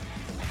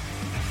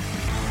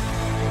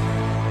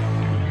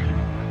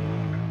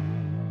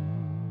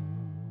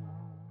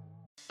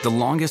 The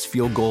longest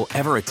field goal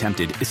ever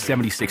attempted is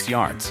 76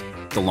 yards.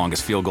 The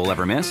longest field goal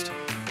ever missed?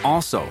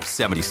 Also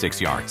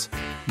 76 yards.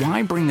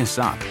 Why bring this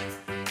up?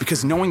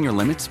 Because knowing your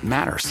limits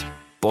matters,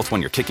 both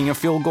when you're kicking a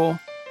field goal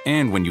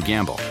and when you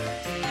gamble.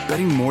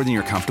 Betting more than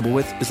you're comfortable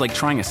with is like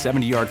trying a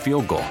 70-yard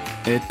field goal.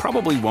 It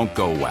probably won't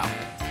go well.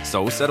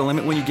 So set a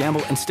limit when you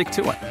gamble and stick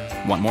to it.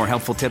 Want more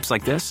helpful tips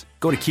like this?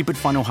 Go to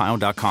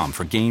keepitfunohio.com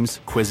for games,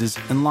 quizzes,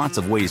 and lots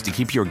of ways to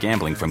keep your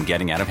gambling from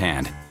getting out of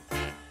hand.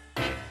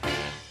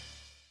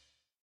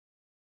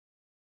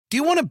 Do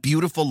you want a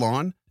beautiful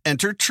lawn?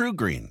 Enter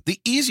TruGreen, the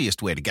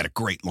easiest way to get a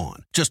great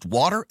lawn. Just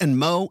water and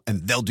mow,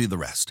 and they'll do the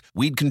rest.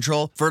 Weed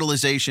control,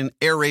 fertilization,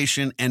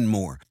 aeration, and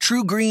more.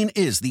 TruGreen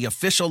is the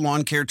official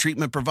lawn care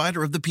treatment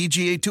provider of the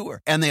PGA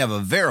Tour, and they have a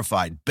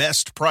verified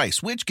best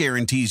price, which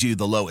guarantees you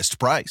the lowest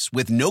price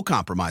with no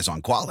compromise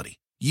on quality.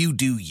 You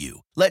do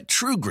you. Let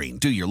TruGreen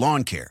do your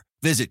lawn care.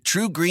 Visit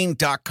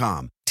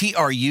TruGreen.com,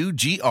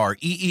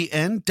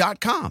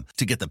 TruGreen.com,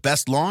 to get the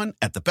best lawn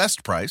at the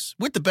best price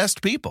with the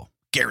best people.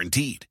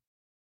 Guaranteed.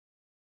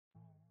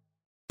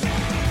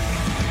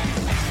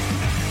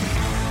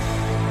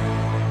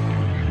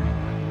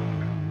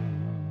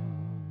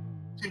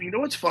 You know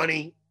what's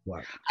funny?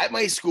 What? At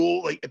my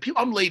school,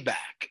 I'm laid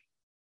back,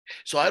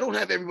 so I don't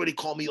have everybody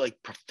call me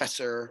like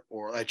professor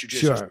or at jujitsu.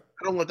 Sure.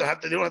 I don't want to have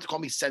to. They don't have to call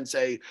me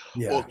sensei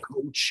Yeah. or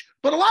coach,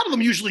 but a lot of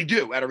them usually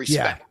do out of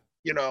respect. Yeah.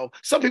 You know,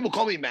 some people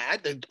call me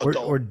Matt,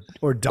 adult.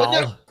 Or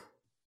doll.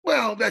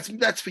 Well,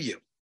 that's for you.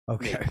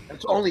 Okay. Maybe.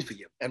 That's only for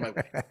you and my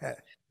wife.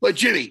 But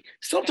Jimmy,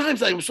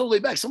 sometimes I'm so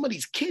laid back. Some of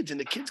these kids in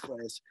the kids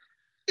class,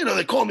 you know,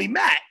 they call me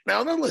Matt.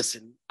 Now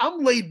listen,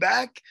 I'm laid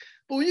back.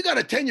 But when you got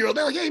a 10-year-old,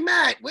 they're like, hey,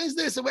 Matt, where's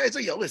this? It's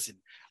like, yo, listen,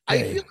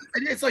 I feel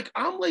it's like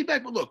I'm laid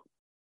back, but look,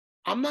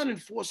 I'm not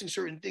enforcing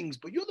certain things,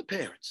 but you're the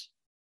parents.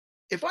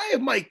 If I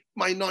have my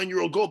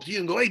 9-year-old go up to you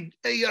and go, hey,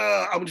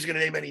 I'm just going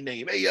to name any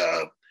name.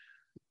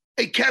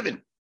 Hey,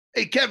 Kevin,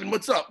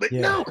 what's up? But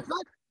no, it's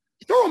not.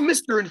 Throw a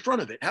Mr. in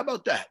front of it. How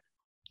about that?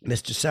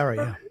 Mr. Sarah,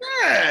 yeah.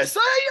 Yes.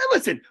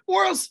 Listen,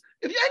 or else,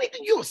 if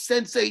anything, you're a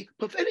sensei,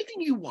 but if anything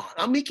you want,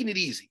 I'm making it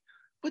easy.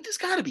 But there's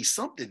got to be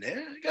something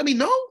there. I mean,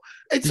 no.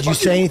 Did you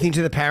say anything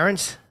to the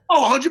parents?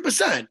 Oh,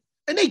 100%.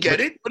 And they get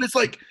it. But it's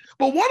like,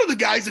 but one of the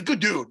guys, a good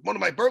dude, one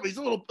of my birthdays, he's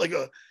a little he's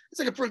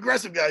like a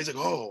progressive guy. He's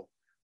like, oh,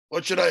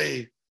 what should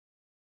I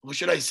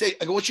say?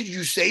 I go, what should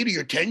you say to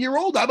your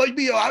 10-year-old? How about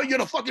you're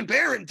the fucking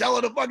parent and tell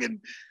her to fucking,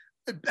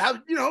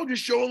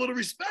 just show a little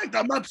respect.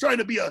 I'm not trying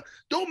to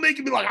don't make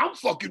it be like, I'm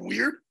fucking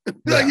weird.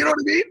 Yeah. You know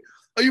what I mean?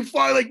 Are you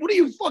fine? Like, what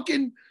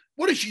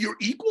is she, your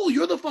equal?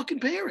 You're the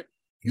fucking parent.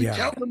 You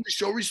tell them to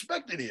show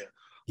respect in here.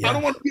 Yeah. I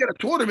don't want to be at a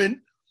tournament,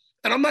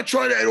 and I'm not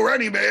trying to, or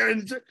any man,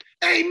 and say,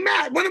 hey,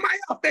 Matt, when am I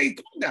up? Hey,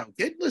 calm down,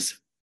 kid. Listen.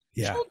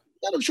 Yeah.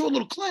 Let him show a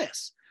little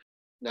class.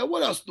 Now,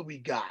 what else do we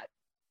got?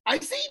 I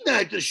seen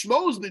that the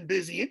Schmo's been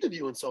busy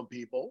interviewing some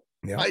people.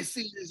 Yeah. I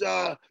see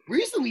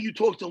recently you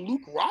talked to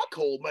Luke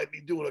Rockhold might be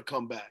doing a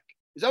comeback.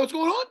 Is that what's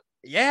going on?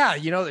 Yeah,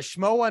 the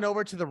Schmo went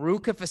over to the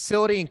Ruka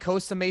facility in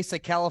Costa Mesa,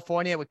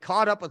 California. We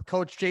caught up with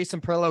Coach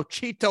Jason Perillo,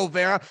 Chito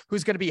Vera,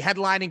 who's going to be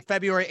headlining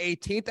February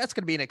 18th. That's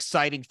going to be an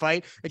exciting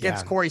fight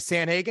against Corey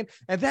Sandhagen.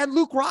 And then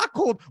Luke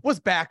Rockhold was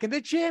back in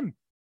the gym.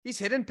 He's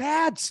hitting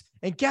pads.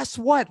 And guess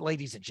what,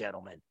 ladies and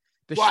gentlemen?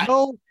 The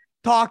Schmo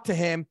talked to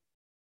him.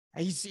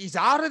 He's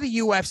out of the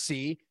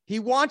UFC. He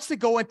wants to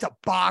go into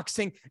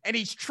boxing, and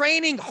he's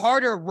training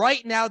harder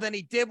right now than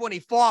he did when he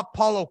fought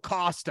Paulo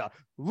Costa.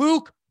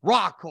 Luke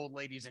Rockhold,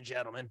 ladies and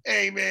gentlemen.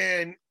 Hey,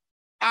 man,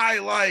 I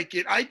like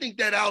it. I think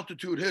that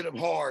altitude hit him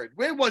hard.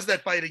 Where was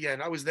that fight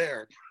again? I was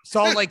there.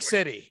 Salt Lake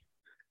City.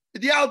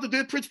 The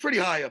altitude, it's pretty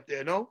high up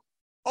there, no?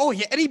 Oh,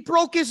 yeah, and he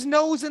broke his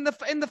nose in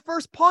the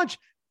first punch.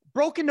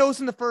 Broken nose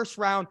in the first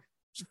round.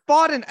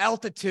 Fought in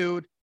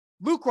altitude.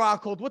 Luke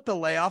Rockhold with the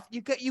layoff. You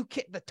get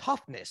the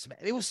toughness, man.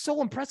 It was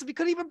so impressive. He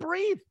couldn't even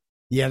breathe.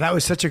 Yeah, that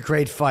was such a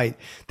great fight.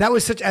 That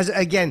was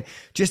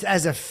just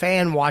as a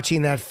fan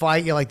watching that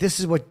fight, you're like, this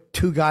is what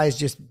two guys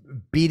just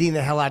beating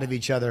the hell out of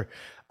each other.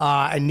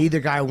 And neither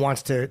guy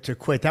wants to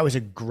quit. That was a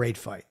great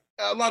fight.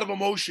 A lot of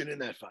emotion in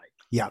that fight.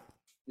 Yeah.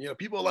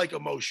 People like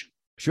emotion.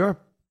 Sure.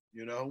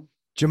 you know?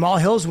 Jamal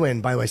Hill's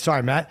win, by the way.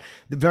 Sorry, Matt.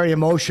 Very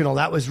emotional.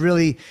 That was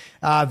really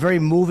very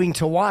moving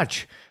to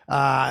watch.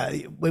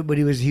 But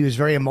he was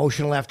very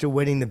emotional after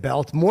winning the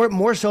belt,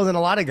 more so than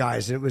a lot of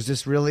guys. It was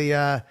just really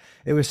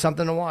it was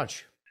something to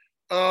watch.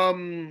 I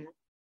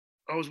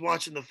was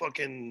watching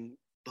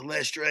The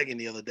Last Dragon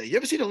the other day. You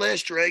ever see The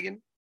Last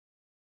Dragon?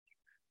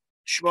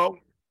 Schmo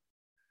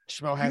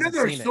hasn't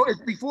seen it.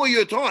 It's before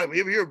your time.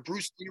 You ever hear of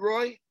Bruce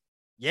Leroy?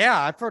 Yeah,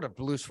 I've heard of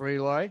Bruce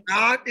Leroy.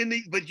 Not in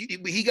the, but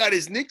he got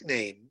his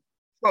nickname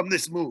from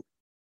this movie.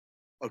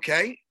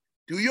 Okay,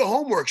 do your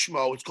homework,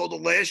 Schmo. It's called The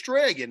Last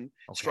Dragon.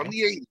 It's from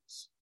the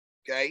 80s.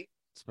 Okay,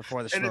 it's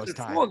before the Schmo's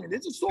time.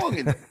 It's a song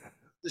in there.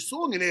 The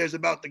song in there is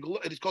about the glow.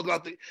 It's called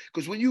about the,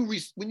 because when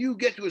you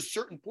get to a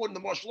certain point in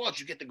the martial arts,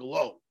 you get the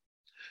glow.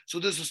 So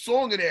there's a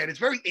song in there, and it's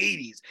very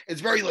 80s.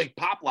 It's very like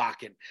pop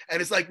locking, and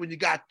it's like when you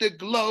got the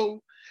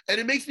glow, and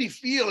it makes me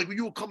feel like when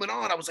you were coming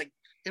on, I was like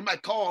in my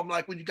car. I'm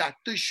like, when you got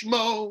the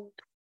Schmo,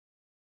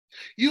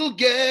 you'll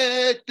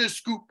get the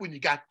scoop when you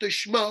got the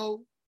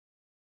Schmo.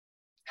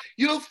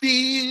 You'll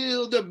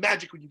feel the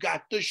magic when you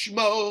got the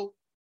Schmo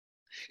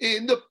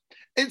and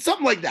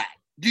something like that.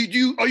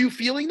 Are you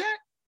feeling that?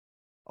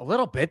 A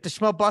little bit. The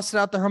Schmo busted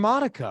out the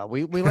harmonica.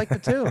 We like the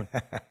tune.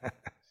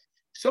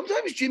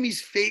 Sometimes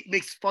Jimmy's face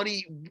makes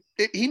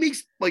he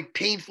makes like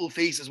painful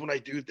faces when I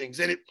do things,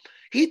 and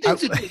he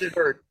thinks it doesn't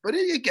hurt, but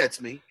it gets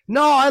me.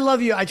 No, I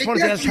love you. I just want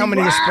to ask how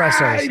many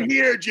espressos. Right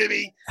here,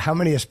 Jimmy. How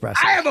many espressos?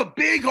 I have a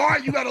big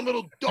heart. You got a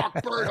little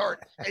dark bird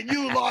heart, and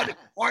you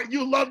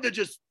love to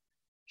just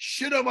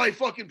shit on my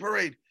fucking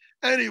parade.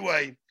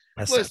 Anyway,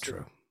 that's not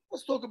true.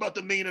 Let's talk about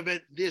the main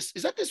event. Is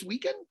that this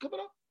weekend coming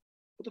up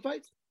with the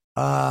fights?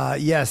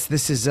 Yes,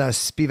 this is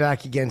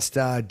Spivak against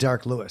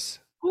Derek Lewis.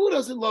 Who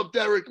doesn't love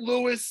Derek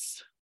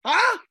Lewis?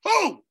 Huh?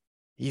 Who?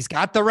 He's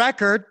got the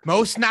record,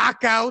 most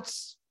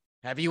knockouts,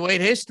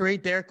 heavyweight history,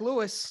 Derek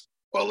Lewis.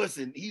 Well,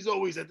 listen, he's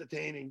always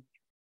entertaining.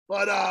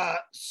 But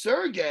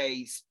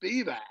Sergey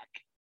Spivak,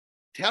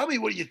 tell me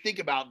what do you think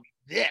about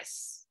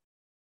this?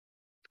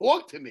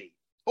 Talk to me.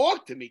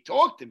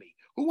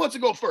 Who wants to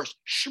go first?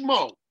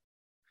 Schmo.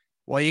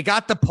 Well, you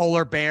got the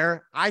polar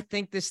bear. I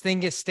think this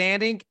thing is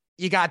standing.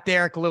 You got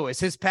Derek Lewis.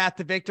 His path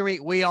to victory,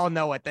 we all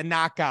know it, the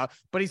knockout.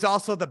 But he's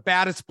also the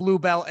baddest blue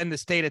belt in the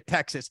state of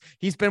Texas.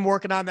 He's been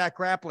working on that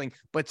grappling.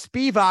 But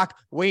Spivak,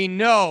 we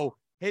know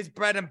his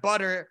bread and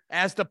butter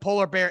as the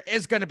polar bear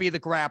is going to be the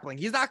grappling.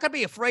 He's not going to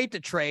be afraid to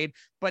trade,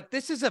 but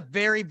this is a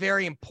very,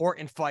 very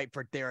important fight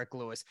for Derek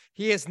Lewis.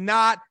 He has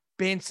not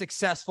been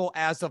successful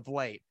as of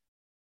late.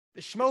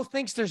 The Schmo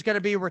thinks there's going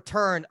to be a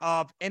return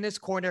of, in his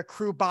corner,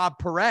 Crew Bob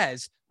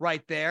Perez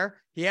right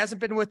there. He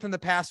hasn't been with him the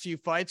past few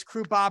fights.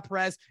 Crew Bob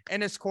Perez in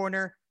his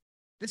corner.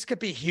 This could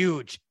be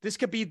huge. This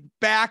could be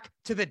back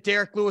to the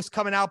Derek Lewis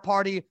coming out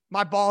party.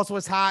 My balls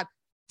was hot.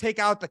 Take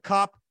out the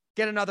cup.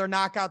 Get another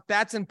knockout.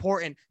 That's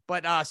important.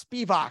 But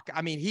Spivak,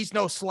 I mean, he's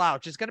no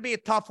slouch. It's going to be a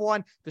tough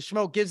one. The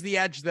Schmo gives the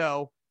edge,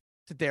 though,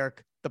 to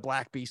Derek, the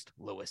Black Beast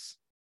Lewis.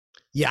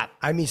 Yeah,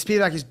 I mean,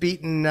 Spivak is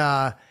beaten...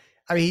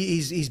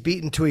 he's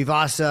beaten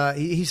Tuivasa.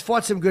 He's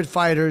fought some good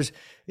fighters,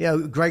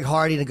 Greg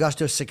Hardy and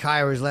Augusto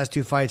Sakai were his last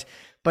two fights.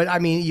 But I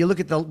mean, you look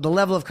at the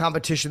level of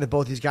competition that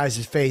both these guys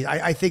have faced.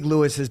 I think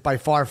Lewis has by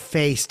far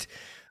faced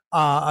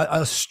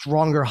a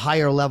stronger,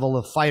 higher level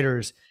of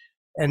fighters.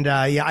 And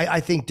I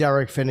think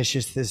Derek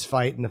finishes this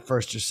fight in the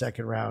first or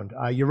second round.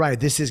 You're right.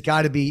 This has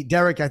got to be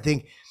Derek. I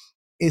think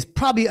is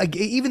probably,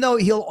 even though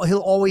he'll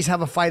always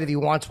have a fight if he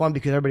wants one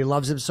because everybody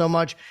loves him so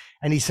much,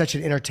 and he's such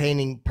an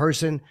entertaining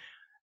person.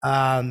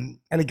 And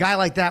a guy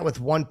like that with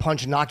one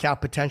punch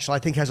knockout potential, I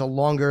think has a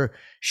longer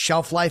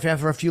shelf life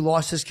after a few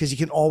losses because he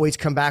can always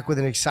come back with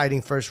an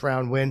exciting first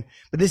round win.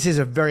 But this is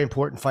a very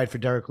important fight for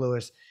Derek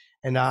Lewis.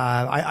 And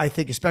I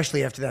think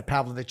especially after that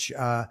Pavlovich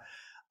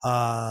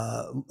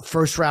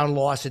first round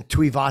loss and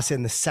Tuivasa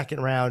in the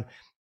second round,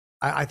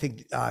 I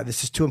think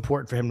this is too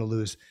important for him to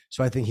lose.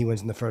 So I think he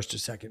wins in the first or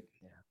second.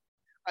 Yeah.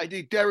 I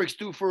think Derek's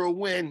due for a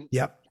win.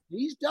 Yep.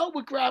 He's dealt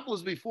with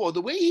grapplers before.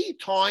 The way he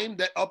timed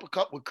that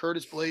uppercut with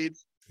Curtis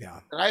Blades. Yeah.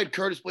 And I had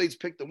Curtis Blades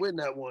pick to win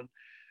that one.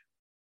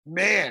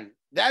 Man,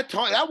 that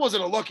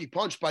wasn't a lucky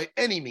punch by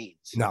any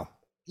means. No.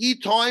 He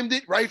timed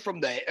it right from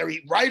the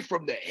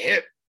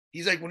hip.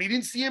 He's like, when he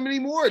didn't see him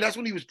anymore, that's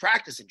when he was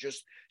practicing.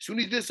 Just as soon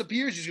as he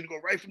disappears, he's going to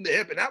go right from the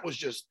hip. And that was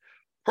just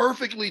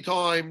perfectly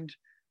timed.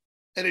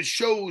 And it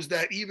shows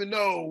that even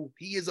though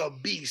he is a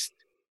beast,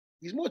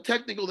 he's more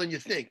technical than you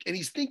think. And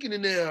he's thinking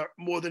in there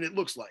more than it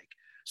looks like.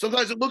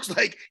 Sometimes it looks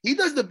like he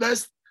does the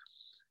best.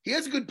 He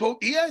has a good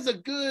poke. He has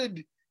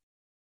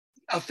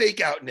a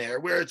fake out in there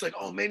where it's like,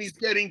 oh man, he's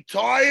getting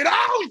tired.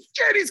 Oh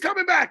shit, he's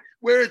coming back.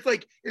 Where it's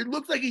like, it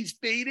looks like he's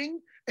fading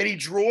and he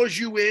draws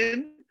you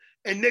in.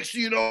 And next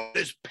thing you know,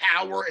 there's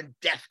power and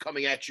death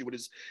coming at you with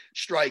his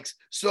strikes.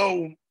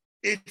 So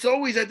it's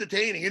always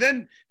entertaining. And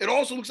then it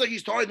also looks like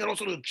he's tired. And then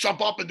also to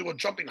jump up and do a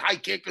jumping high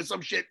kick or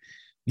some shit.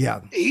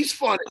 Yeah. He's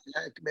fun as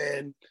heck,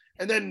 man.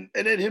 And then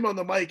him on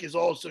the mic is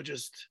also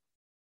just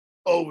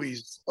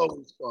always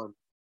fun.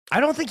 I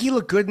don't think he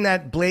looked good in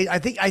that Blade. I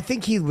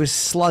think he was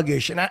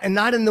sluggish, and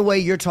not in the way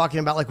you're talking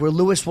about, like where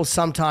Lewis will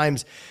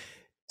sometimes,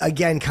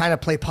 again, kind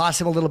of play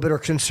possum a little bit or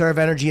conserve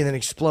energy and then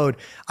explode.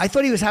 I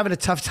thought he was having a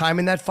tough time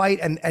in that fight,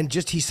 and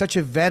just he is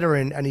a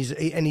veteran, and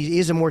he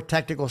is a more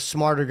technical,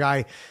 smarter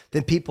guy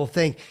than people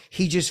think.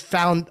 He just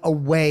found a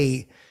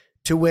way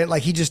to win.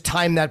 Like he just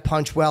timed that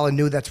punch well and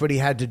knew that's what he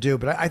had to do.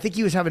 But I think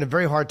he was having a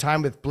very hard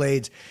time with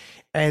Blades,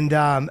 and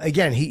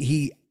again,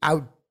 he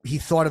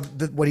thought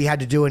of what he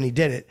had to do and he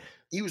did it.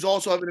 He was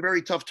also having a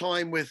very tough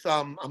time with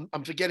I'm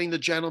forgetting the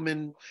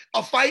gentleman,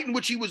 a fight in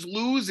which he was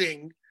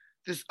losing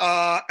this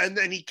and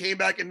then he came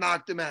back and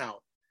knocked him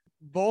out.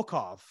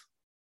 Volkov.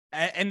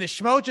 And the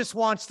Schmo just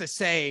wants to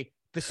say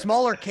the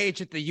smaller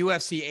cage at the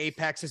UFC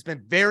Apex has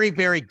been very,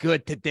 very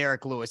good to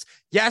Derek Lewis.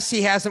 Yes,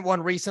 he hasn't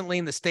won recently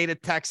in the state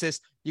of Texas.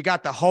 You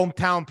got the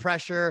hometown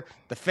pressure,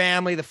 the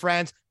family, the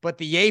friends, but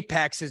the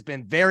Apex has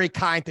been very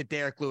kind to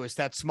Derek Lewis,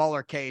 that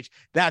smaller cage.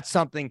 That's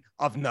something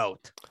of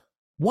note.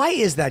 Why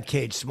is that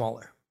cage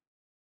smaller?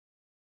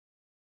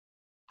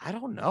 I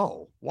don't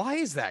know. Why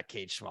is that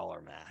cage smaller,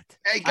 Matt?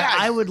 Hey, guys,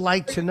 I would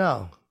like to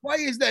know. Why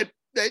is that?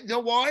 You know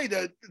why?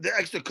 The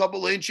extra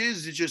couple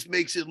inches, it just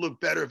makes it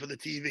look better for the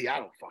TV. I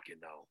don't fucking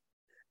know.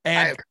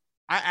 And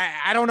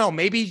I don't know.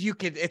 Maybe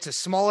it's a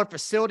smaller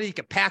facility. You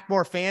could pack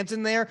more fans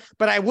in there.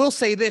 But I will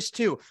say this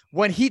too.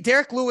 When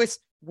Derek Lewis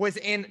was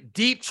in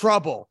deep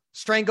trouble,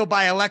 strangled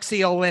by Alexei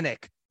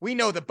Oleinik, we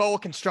know the boa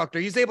constructor.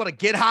 He was able to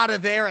get out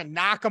of there and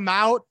knock him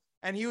out.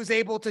 And he was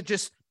able to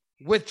just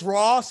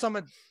withdraw some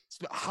of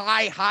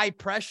high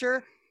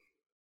pressure.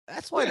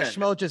 That's why the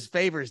Schmo just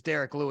favors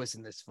Derek Lewis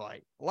in this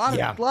fight. A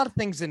lot of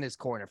things in his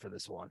corner for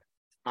this one.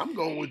 I'm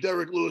going with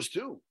Derek Lewis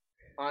too.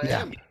 I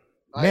am.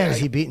 Man,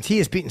 he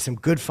has beaten some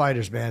good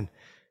fighters, man.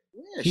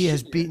 Yeah, he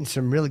has beaten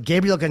some really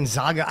Gabriel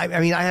Gonzaga. I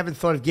mean, I haven't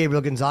thought of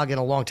Gabriel Gonzaga in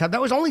a long time.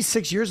 That was only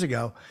 6 years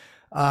ago.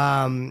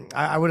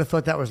 I would have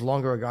thought that was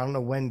longer ago. I don't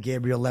know when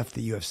Gabriel left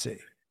the UFC.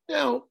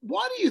 Now,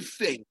 why do you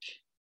think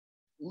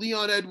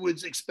Leon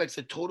Edwards expects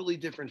a totally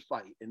different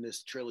fight in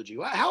this trilogy?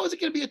 How is it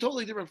going to be a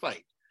totally different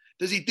fight?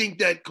 Does he think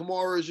that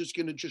Kamaru is just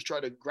going to try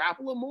to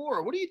grapple him more?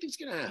 Or what do you think is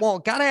going to happen? Well,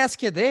 got to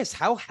ask you this.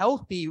 How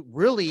healthy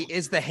really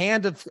is the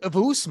hand of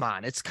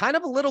Usman? It's kind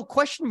of a little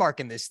question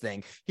mark in this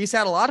thing. He's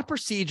had a lot of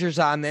procedures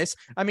on this.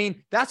 I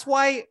mean, that's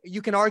why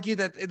you can argue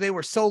that they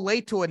were so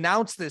late to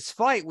announce this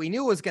fight. We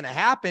knew it was going to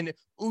happen.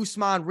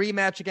 Usman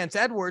rematch against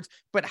Edwards.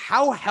 But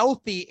how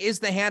healthy is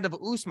the hand of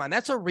Usman?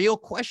 That's a real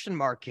question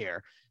mark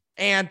here.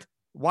 And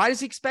why does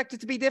he expect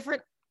it to be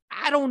different?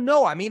 I don't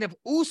know. I mean, if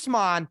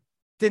Usman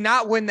did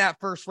not win that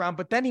first round,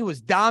 but then he was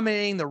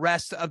dominating the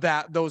rest of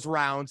those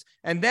rounds,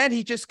 and then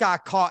he just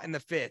got caught in the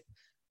fifth.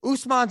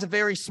 Usman's a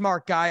very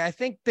smart guy. I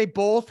think they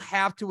both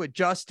have to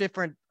adjust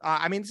different.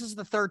 I mean, this is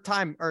the third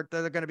time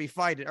they're going to be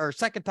fighting, or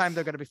second time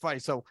they're going to be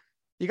fighting. So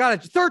you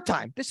got to third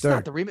time. This is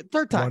not the rematch.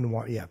 Third time.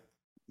 Yeah.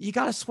 You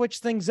got to switch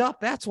things up.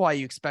 That's why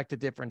you expect a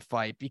different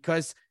fight,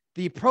 because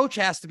the approach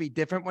has to be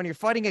different when you're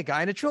fighting a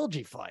guy in a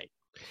trilogy fight.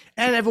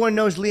 And everyone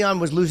knows Leon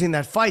was losing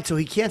that fight, so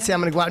he can't say I'm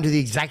going to go out and do the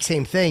exact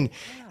same thing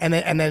and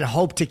then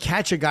hope to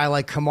catch a guy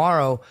like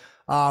Kamaru,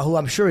 who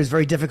I'm sure is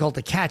very difficult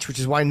to catch, which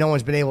is why no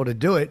one's been able to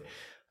do it.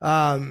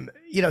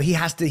 He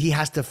has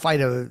to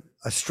fight a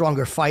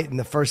stronger fight in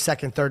the first,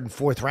 second, third, and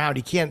fourth round.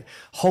 He can't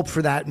hope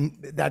for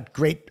that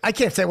great. I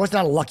can't say it was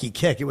not a lucky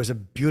kick. It was a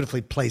beautifully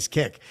placed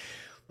kick,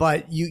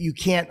 but you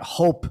can't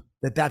hope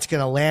that that's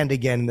going to land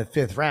again in the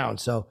fifth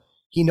round. So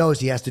he knows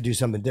he has to do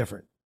something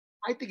different.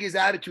 I think his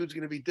attitude's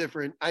going to be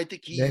different. I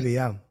think he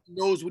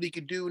knows what he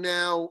can do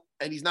now,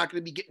 and he's not going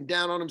to be getting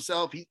down on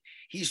himself.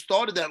 He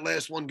started that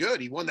last one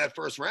good. He won that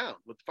first round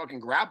with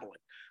fucking grappling.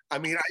 I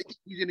mean, I think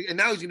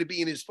now he's going to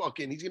be in his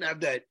he's going to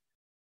have that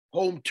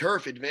home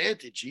turf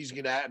advantage. He's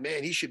going to have,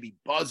 man, he should be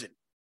buzzing,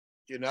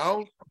 you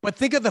know? But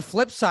think of the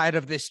flip side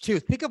of this too.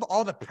 Think of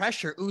all the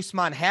pressure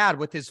Usman had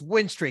with his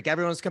win streak.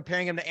 Everyone's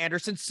comparing him to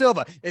Anderson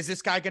Silva. Is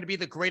this guy going to be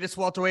the greatest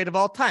welterweight of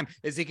all time?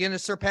 Is he going to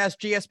surpass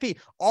GSP?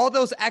 All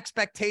those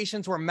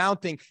expectations were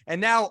mounting,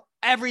 and now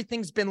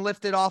everything's been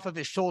lifted off of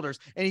his shoulders,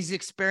 and he's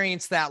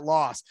experienced that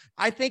loss.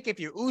 I think if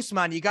you're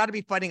Usman, you got to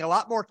be fighting a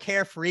lot more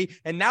carefree,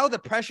 and now the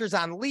pressure's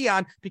on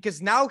Leon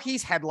because now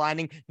he's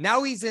headlining.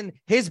 Now he's in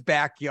his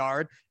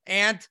backyard,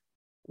 and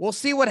we'll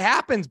see what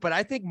happens, but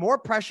I think more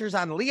pressure's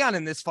on Leon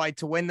in this fight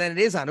to win than it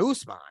is on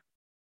Usman.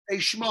 Hey,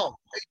 Schmo.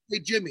 Hey,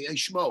 Jimmy. Hey,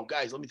 Schmo.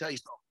 Guys, let me tell you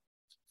something.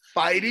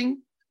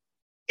 Fighting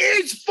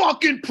is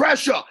fucking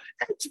pressure.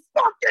 It's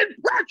fucking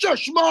pressure,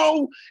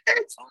 Schmo.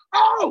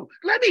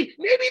 Maybe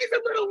it's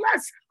a little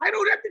less. I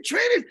don't have to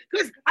train it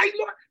because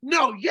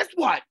no, guess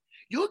what?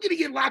 You're going to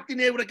get locked in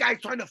there with a guy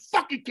trying to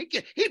fucking kick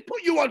you. He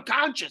put you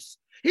unconscious.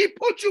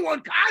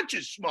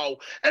 Schmo.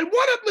 And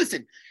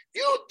listen,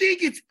 you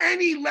think it's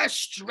any less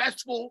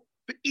stressful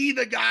for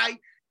either guy?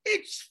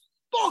 It's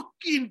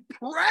fucking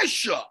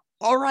pressure.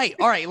 All right.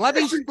 Let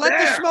the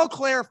Schmo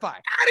clarify.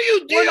 How do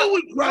you deal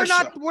with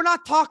pressure? We're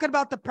not talking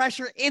about the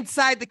pressure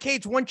inside the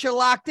cage once you're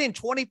locked in.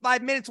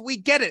 25 minutes, we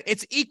get it.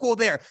 It's equal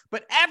there.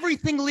 But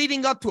everything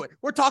leading up to it,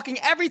 we're talking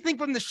everything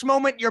from the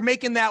moment you're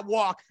making that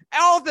walk,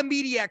 all the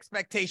media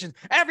expectations,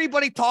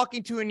 everybody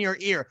talking to in your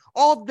ear,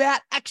 all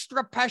that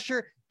extra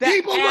pressure that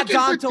people adds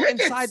on to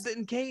tickets. inside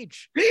the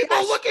cage. People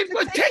looking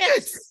for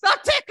tickets. The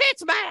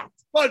tickets, Matt.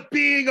 But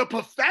being a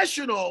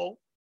professional,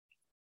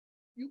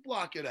 you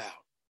block it out.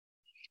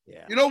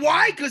 Yeah. You know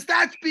why? Because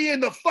that's being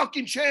the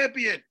fucking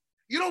champion.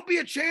 You don't be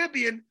a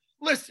champion.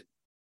 Listen,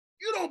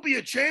 you don't be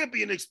a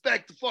champion,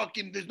 expect the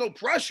fucking, there's no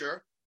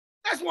pressure.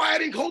 That's why I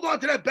didn't hold on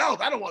to that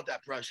belt. I don't want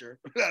that pressure.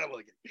 I don't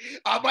want to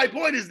get my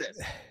point is this,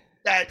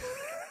 that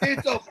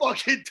it's a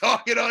fucking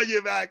target on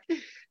your back.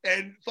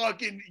 And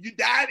fucking,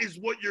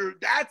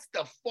 that's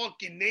the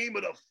fucking name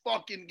of the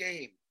fucking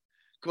game.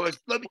 Because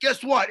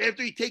guess what?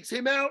 After he takes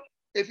him out,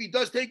 if he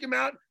does take him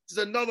out,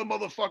 there's another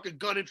motherfucker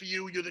gunning for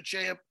you. You're the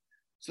champ.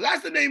 So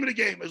that's the name of the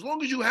game. As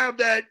long as you have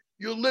that,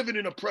 you're living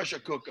in a pressure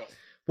cooker.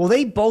 Well,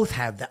 they both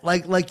have that.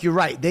 Like you're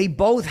right. They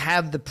both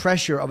have the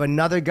pressure of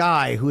another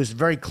guy who is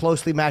very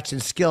closely matched in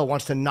skill,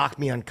 wants to knock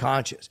me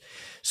unconscious.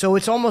 So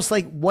it's almost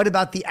like, what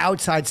about the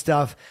outside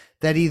stuff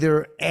that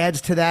either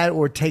adds to that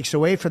or takes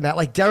away from that?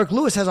 Like Derek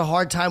Lewis has a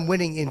hard time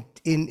winning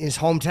in his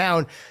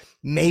hometown.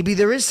 Maybe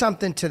there is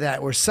something to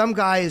that, where some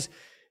guys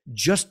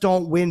just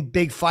don't win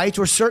big fights,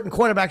 or certain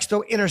quarterbacks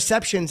throw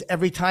interceptions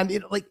every time.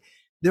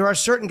 There are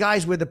certain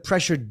guys where the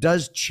pressure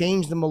does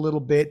change them a little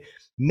bit,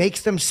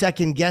 makes them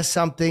second guess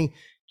something,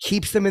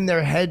 keeps them in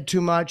their head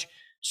too much.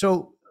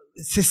 So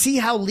to see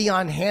how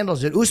Leon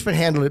handles it, Usman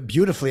handled it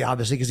beautifully,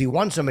 obviously, because he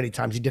won so many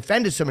times. He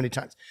defended so many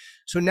times.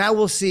 So now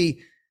we'll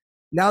see,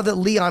 now that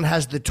Leon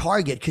has the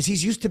target, because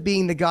he's used to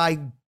being the guy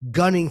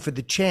gunning for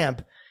the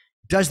champ,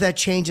 does that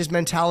change his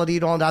mentality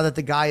at all now that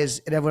the guy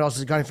is and everyone else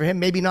is gunning for him?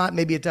 Maybe not.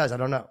 Maybe it does. I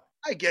don't know.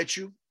 I get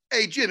you.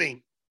 Hey,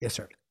 Jimmy. Yes,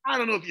 sir. I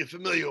don't know if you're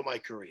familiar with my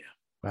career.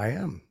 I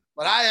am.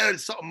 But I had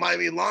something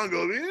Miami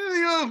Longo.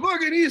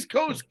 Fucking East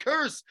Coast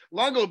curse.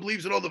 Longo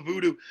believes in all the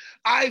voodoo.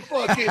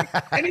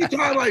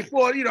 Anytime I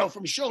fought,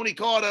 from Shoney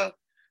Carter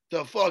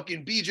to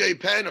fucking BJ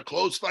Penn, a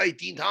close fight.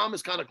 Dean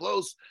Thomas, kind of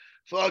close.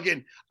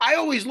 I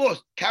always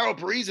lost. Carol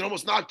Parisian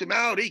almost knocked him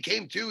out. He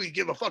came to. He'd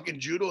give a fucking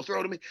judo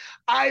throw to me.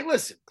 I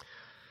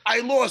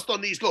lost on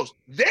the East Coast.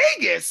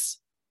 Vegas,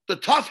 the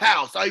tough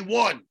house, I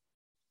won.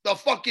 The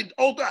fucking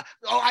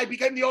I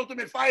became the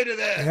ultimate fighter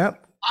there.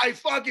 Yep. I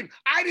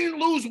didn't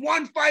lose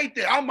one fight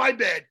there. On my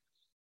bed,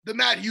 the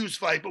Matt Hughes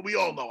fight, but we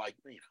all know I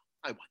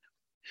won.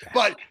 Yeah.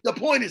 But the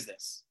point is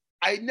this: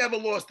 I never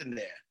lost in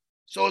there.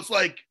 So it's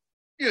like,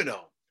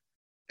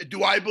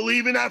 do I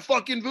believe in that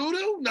fucking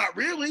voodoo? Not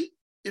really.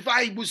 If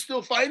I was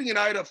still fighting and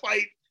I had a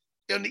fight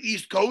on the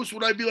East Coast,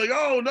 would I be like,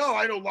 oh no,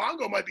 I know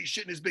Longo might be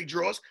shitting his big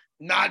drawers?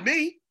 Not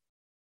me.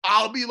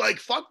 I'll be like,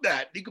 fuck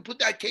that. You could put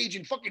that cage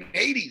in fucking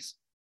Hades.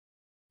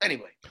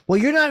 Anyway. Well,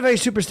 you're not a very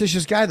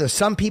superstitious guy, though.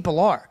 Some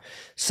people are.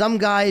 Some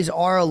guys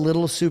are a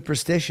little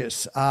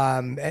superstitious,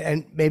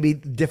 and maybe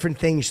different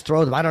things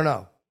throw them. I don't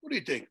know. What do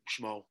you think,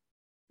 Schmo? Are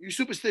you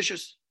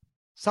superstitious?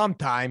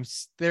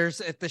 Sometimes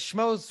if the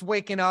Schmo's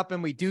waking up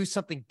and we do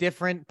something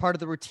different, part of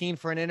the routine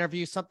for an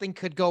interview, something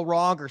could go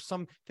wrong or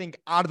something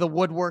out of the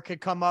woodwork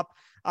could come up.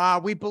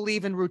 We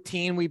believe in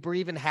routine. We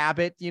believe in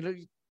habit,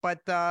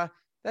 but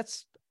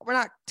we're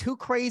not too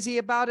crazy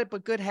about it,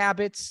 but good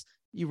habits,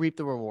 you reap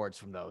the rewards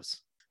from those.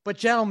 But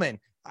gentlemen,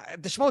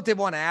 the Schmo did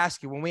want to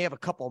ask you, when we have a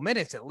couple of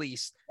minutes at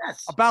least,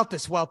 about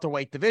this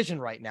welterweight division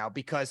right now,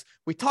 because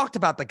we talked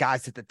about the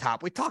guys at the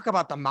top. We talk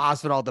about the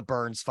Masvidal, the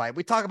Burns fight.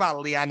 We talk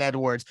about Leon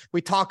Edwards. We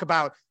talk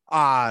about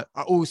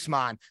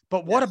Usman.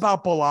 But what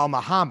about Belal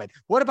Muhammad?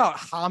 What about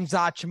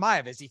Khamzat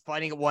Chimaev? Is he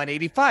fighting at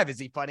 185? Is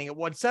he fighting at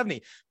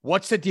 170?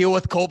 What's the deal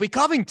with Colby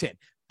Covington?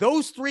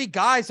 Those three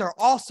guys are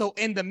also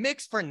in the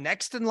mix for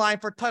next in line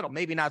for title.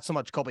 Maybe not so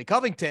much Colby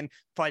Covington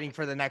fighting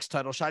for the next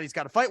title shot. He's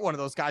got to fight one of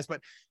those guys, but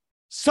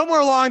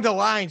somewhere along the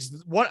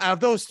lines, one of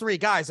those three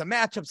guys, a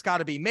matchup's got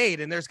to be made,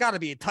 and there's got to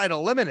be a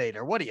title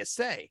eliminator. What do you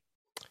say?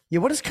 Yeah,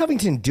 what is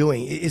Covington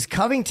doing? Is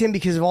Covington,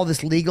 because of all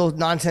this legal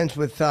nonsense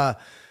with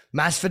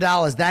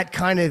Masvidal, is that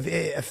kind of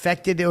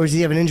affected, or does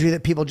he have an injury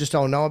that people just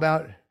don't know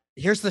about?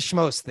 Here's the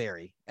Schmo's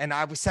theory. And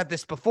I've said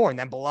this before. And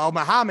then Belal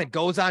Muhammad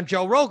goes on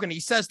Joe Rogan. He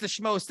says the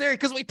Schmo's theory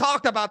because we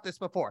talked about this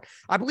before.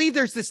 I believe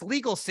there's this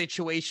legal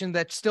situation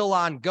that's still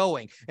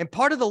ongoing. And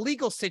part of the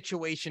legal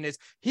situation is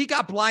he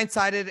got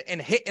blindsided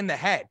and hit in the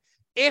head.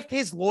 If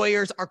his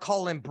lawyers are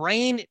calling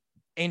brain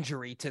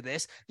injury to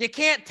this, you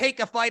can't take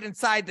a fight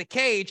inside the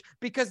cage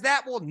because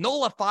that will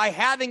nullify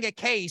having a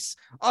case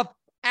of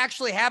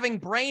actually having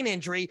brain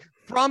injury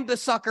from the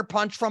sucker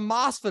punch from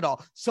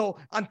Masvidal. So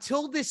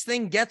until this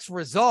thing gets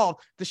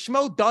resolved, the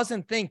Schmo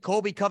doesn't think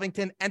Colby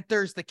Covington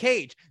enters the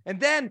cage. And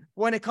then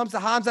when it comes to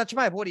Khamzat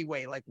Chimaev, what do he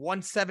weigh? Like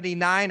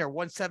 179 or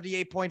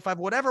 178.5,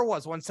 whatever it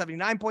was,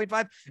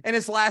 179.5 in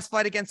his last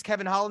fight against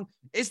Kevin Holland.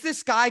 Is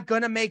this guy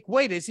going to make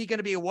weight? Is he going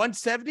to be a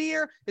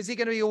 170er? Is he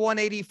going to be a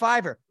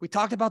 185er? We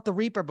talked about the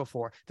Reaper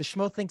before. The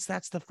Schmo thinks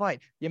that's the fight.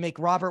 You make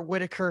Robert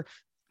Whitaker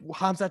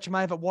Khamzat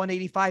Chimaev at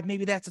 185,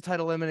 maybe that's a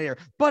title eliminator.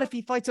 But if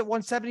he fights at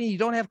 170, you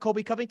don't have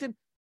Colby Covington,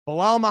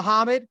 Bilal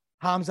Muhammad,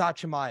 Khamzat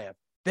Chimaev.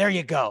 There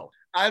you go.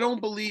 I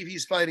don't believe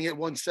he's fighting at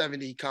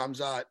 170,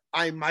 Khamzat.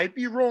 I might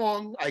be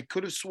wrong. I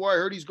could have swore I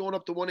heard he's going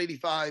up to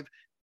 185.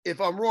 If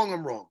I'm wrong,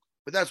 I'm wrong.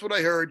 But that's what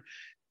I heard.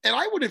 And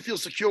I wouldn't feel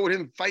secure with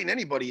him fighting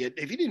anybody.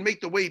 If he didn't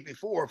make the weight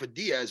before for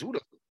Diaz,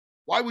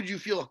 why would you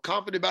feel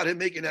confident about him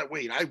making that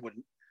weight? I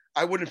wouldn't.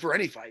 I wouldn't for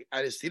any fight.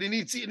 He didn't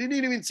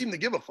even seem to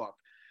give a fuck.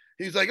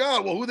 He's like,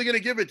 oh, well, who are they going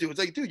to give it to? It's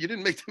like, dude, you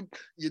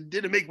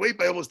didn't make weight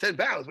by almost 10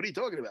 pounds. What are you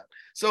talking about?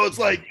 So it's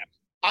like,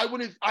 I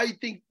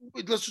think,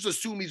 let's just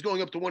assume he's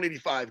going up to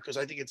 185 because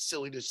I think it's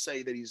silly to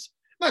say that he's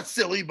not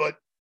silly, but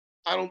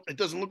it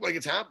doesn't look like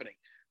it's happening.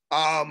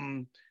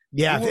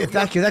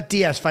 That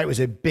Diaz fight was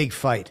a big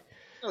fight.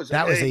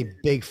 That was a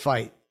big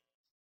fight.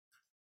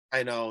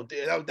 I know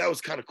that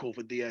was kind of cool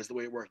for Diaz the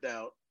way it worked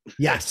out.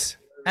 Yes.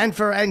 And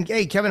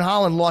Kevin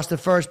Holland lost at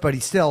first, but he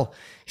still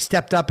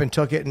stepped up and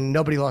took it, and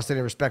nobody lost any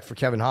respect for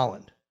Kevin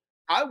Holland.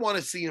 I want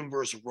to see him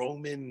versus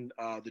Roman,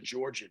 the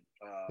Georgian.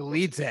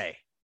 Dolidze.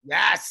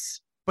 Yes.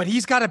 But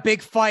he's got a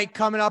big fight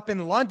coming up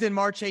in London,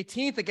 March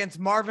 18th against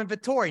Marvin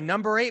Vettori,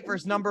 number 8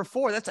 versus number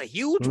 4. That's a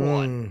huge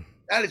one.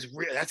 That is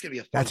real. That's going to be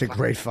a fun That's a fight.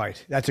 great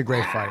fight. That's a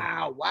great fight.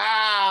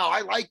 Wow.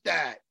 I like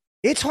that.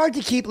 It's hard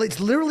to keep. It's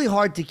literally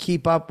hard to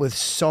keep up with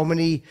so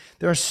many.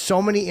 There are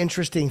so many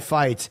interesting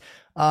fights.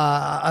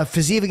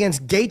 Fiziev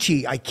against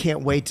Gaethje, I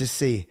can't wait to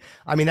see.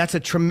 I mean, that's a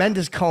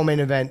tremendous co-main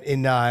event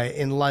in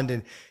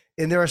London.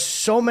 And there are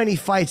so many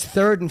fights,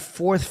 third and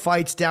fourth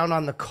fights down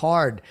on the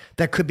card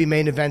that could be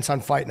main events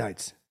on fight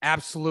nights.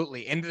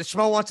 Absolutely. And the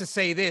Schmo wants to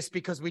say this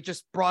because we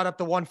just brought up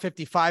the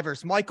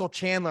 155ers. Michael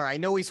Chandler, I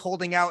know he's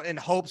holding out in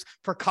hopes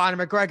for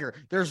Conor McGregor.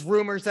 There's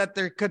rumors that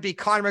there could be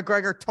Conor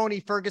McGregor, Tony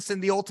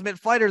Ferguson, the Ultimate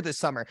Fighter this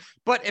summer.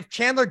 But if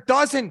Chandler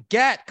doesn't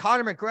get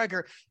Conor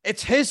McGregor,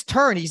 it's his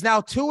turn. He's now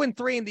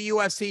 2-3 in the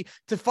UFC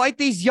to fight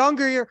these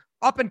younger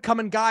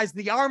up-and-coming guys,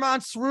 the Arman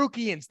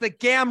Sarukians, the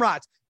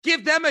Gamrots.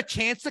 Give them a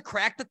chance to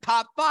crack the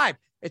top 5.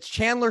 It's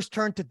Chandler's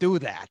turn to do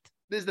that.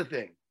 This is the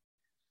thing.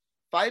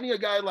 Fighting a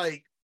guy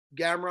like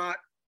Gamrot,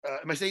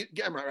 am I saying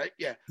Gamrot, right?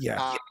 Yeah.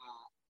 Yeah.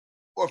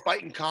 Or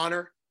fighting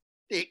Conor,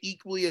 they're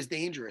equally as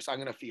dangerous, I'm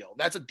going to feel.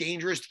 That's a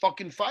dangerous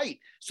fucking fight.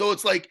 So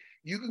it's like,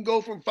 you can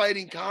go from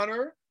fighting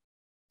Conor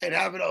and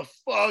having a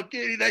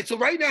fucking, so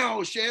right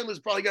now, Chandler's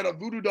probably got a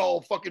voodoo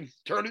doll fucking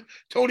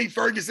Tony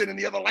Ferguson and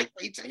the other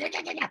lightweights,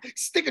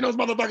 sticking those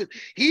motherfuckers.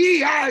 He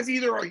has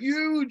either a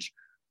huge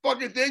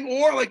fucking thing,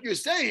 or like you're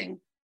saying,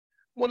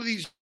 one of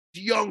these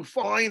young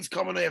fines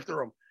coming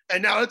after him.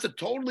 And now it's a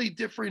totally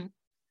different,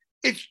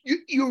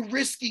 you're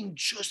risking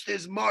just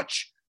as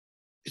much.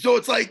 So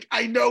it's like,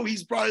 I know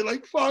he's probably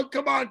like, fuck,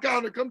 come on,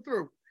 Conor, come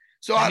through.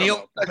 So I don't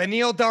know.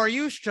 Beneil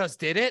Dariush just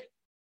did it.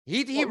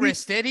 He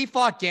risked it. He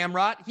fought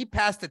Gamrot. He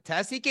passed the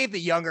test. He gave the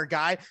younger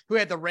guy who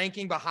had the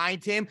ranking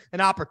behind him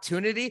an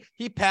opportunity.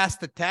 He passed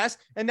the test.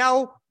 And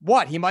now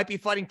what? He might be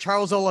fighting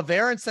Charles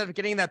Oliveira instead of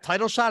getting that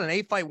title shot, an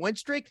 8-fight win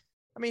streak.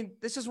 I mean,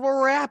 this is where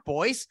we're at,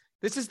 boys.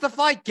 This is the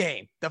fight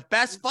game. The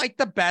best fight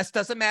the best.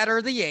 Doesn't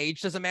matter the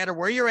age. Doesn't matter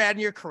where you're at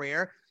in your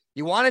career.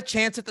 You want a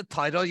chance at the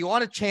title. You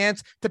want a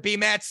chance to be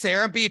Matt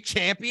Serra and be a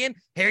champion.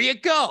 Here you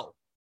go.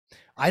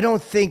 I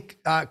don't think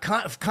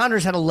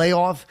Conor's had a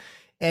layoff,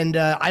 and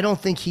I don't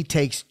think he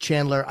takes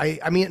Chandler.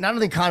 I mean, I don't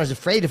think Conor's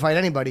afraid to fight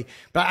anybody,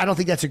 but I don't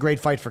think that's a great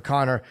fight for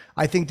Conor.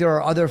 I think there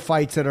are other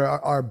fights that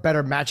are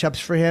better matchups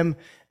for him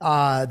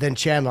than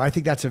Chandler. I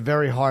think that's a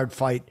very hard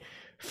fight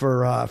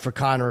for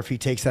Conor if he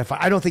takes that fight.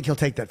 I don't think he'll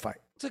take that fight.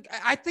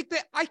 I think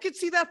that I could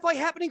see that fight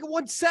happening at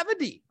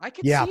 170. I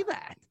can see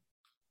that.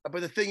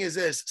 But the thing is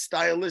this,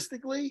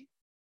 stylistically,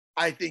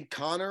 I think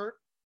Conor,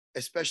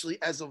 especially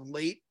as of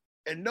late,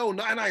 and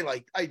I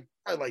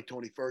like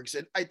Tony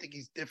Ferguson. I think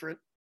he's different,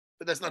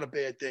 but that's not a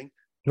bad thing.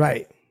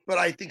 Right. But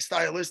I think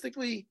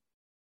stylistically,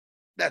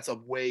 that's a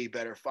way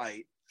better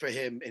fight for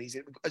him. And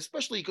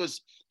especially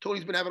because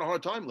Tony's been having a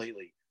hard time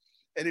lately.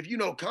 And if you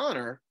know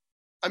Conor,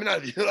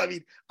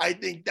 I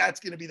think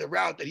that's going to be the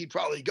route that he'd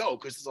probably go,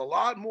 because there's a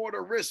lot more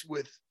to risk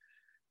with,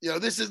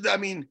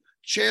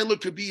 Chandler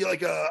could be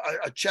like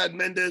a Chad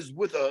Mendes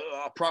with a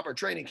proper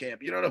training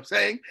camp. You know what I'm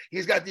saying?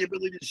 He's got the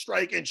ability to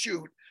strike and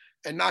shoot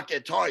and not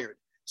get tired.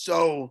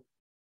 So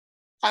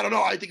I don't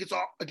know. I think it's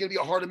going to be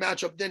a harder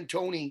matchup than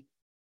Tony.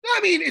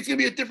 It's going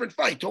to be a different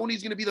fight.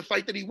 Tony's going to be the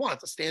fight that he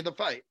wants, a stand-up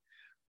fight.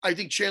 I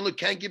think Chandler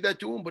can give that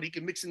to him, but he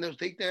can mix in those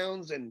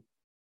takedowns. And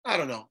I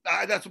don't know.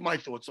 That's my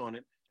thoughts on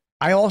it.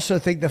 I also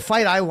think the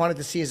fight I wanted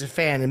to see as a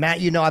fan, and Matt,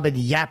 I've been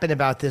yapping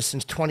about this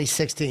since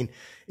 2016,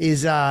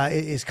 is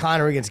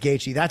Conor against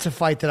Gaethje. That's a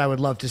fight that I would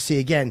love to see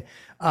again.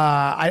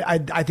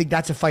 I think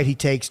that's a fight he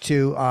takes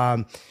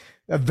to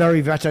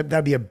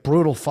that'd be a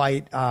brutal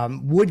fight.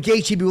 Would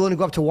Gaethje be willing to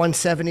go up to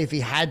 170 if he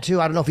had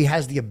to? I don't know if he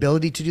has the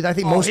ability to do that. I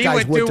think most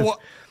guys would.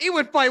 He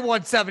would fight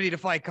 170 to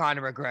fight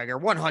Conor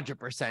McGregor,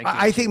 100%.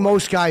 I think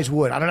most guys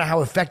would. I don't know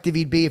how effective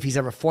he'd be if he's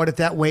ever fought at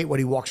that weight, what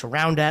he walks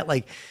around at.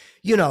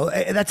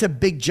 That's a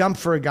big jump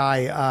for a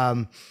guy.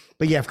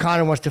 But yeah, if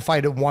Conor wants to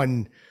fight at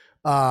 170,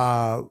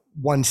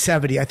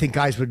 170. I think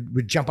guys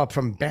would jump up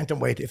from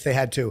bantamweight if they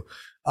had to,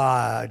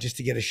 just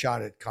to get a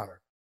shot at Conor.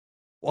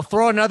 We'll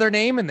throw another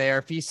name in there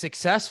if he's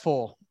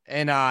successful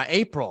in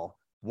April.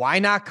 Why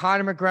not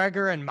Conor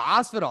McGregor and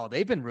Masvidal?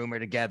 They've been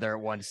rumored together at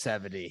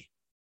 170.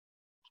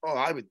 Oh,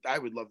 I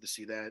would love to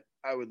see that.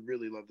 I would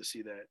really love to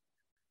see that.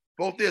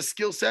 Both their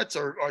skill sets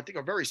I think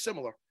are very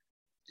similar.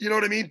 You know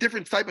what I mean?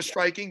 Different type of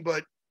striking,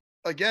 but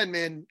again,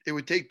 man, it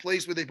would take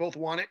place where they both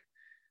want it.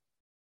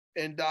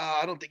 And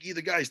I don't think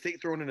either guy's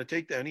throwing in a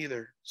takedown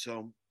either.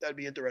 So that'd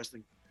be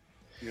interesting,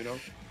 you know?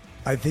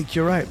 I think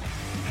you're right.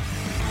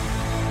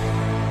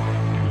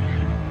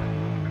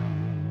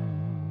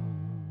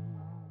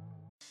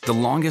 The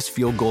longest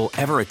field goal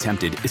ever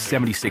attempted is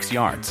 76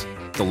 yards.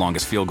 The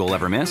longest field goal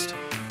ever missed?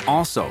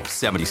 Also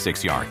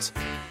 76 yards.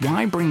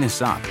 Why bring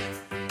this up?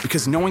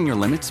 Because knowing your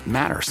limits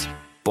matters,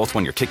 both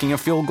when you're kicking a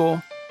field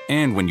goal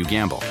and when you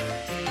gamble.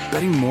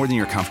 Betting more than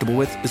you're comfortable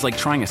with is like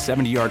trying a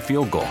 70-yard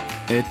field goal.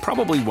 It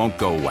probably won't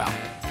go well.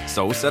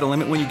 So set a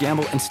limit when you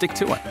gamble and stick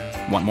to it.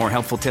 Want more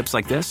helpful tips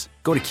like this?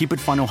 Go to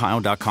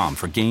keepitfunohio.com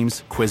for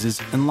games,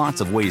 quizzes, and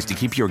lots of ways to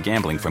keep your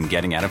gambling from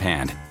getting out of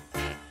hand.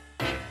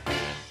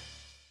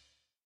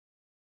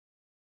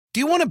 Do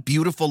you want a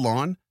beautiful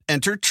lawn?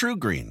 Enter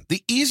TruGreen,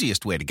 the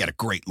easiest way to get a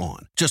great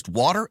lawn. Just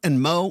water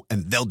and mow,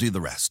 and they'll do the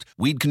rest.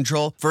 Weed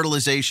control,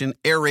 fertilization,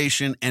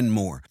 aeration, and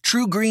more.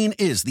 TruGreen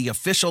is the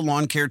official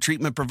lawn care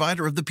treatment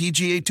provider of the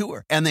PGA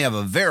Tour, and they have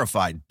a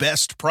verified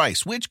best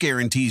price, which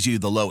guarantees you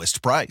the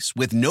lowest price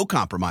with no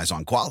compromise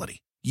on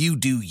quality. You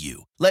do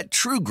you. Let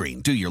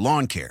TruGreen do your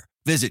lawn care.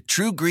 Visit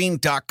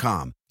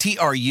TruGreen.com,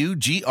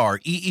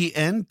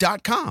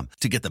 TruGreen.com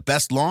to get the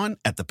best lawn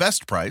at the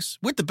best price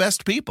with the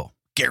best people.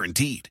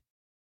 Guaranteed.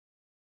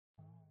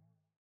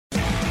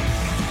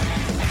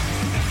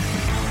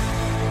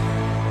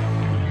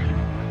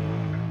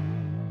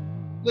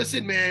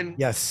 Listen, man.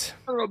 Yes.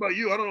 I don't know about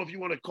you. I don't know if you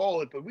want to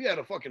call it, but we had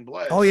a fucking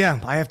blast. Oh yeah,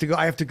 I have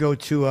to go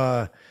to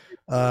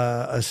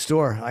a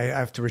store. I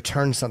have to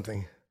return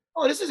something.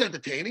 Oh, this is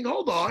entertaining.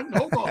 Hold on.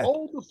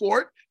 Hold the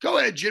fort. Go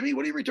ahead, Jimmy.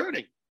 What are you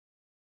returning?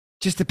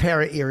 Just a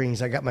pair of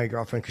earrings I got my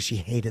girlfriend because she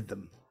hated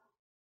them.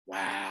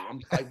 Wow.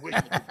 I wish.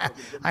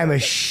 I'm a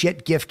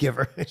shit gift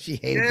giver. She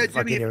hated the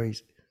fucking Jimmy,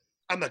 earrings.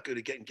 I'm not good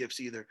at getting gifts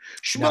either.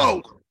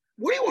 Schmo,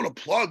 what do you want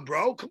to plug,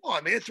 bro? Come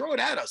on, man. Throw it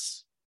at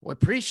us. We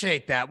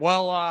appreciate that.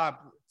 Well,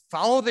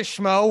 follow the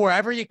Schmo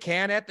wherever you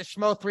can at the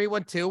Schmo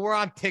 312. We're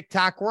on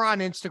TikTok. We're on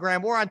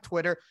Instagram. We're on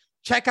Twitter.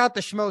 Check out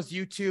the Schmo's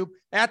YouTube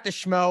at the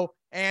Schmo.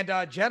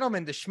 And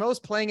gentlemen, the Schmo's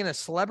playing in a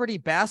celebrity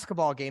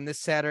basketball game this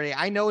Saturday.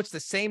 I know it's the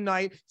same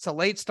night. It's a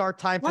late start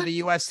time for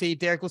the UFC.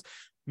 Derek Lewis.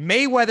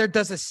 Mayweather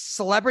does a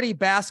celebrity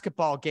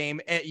basketball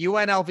game at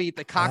UNLV at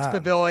the Cox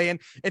Pavilion.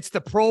 It's the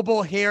Pro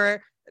Bowl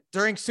here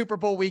during Super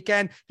Bowl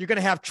weekend. You're going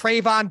to have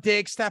Trayvon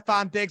Diggs,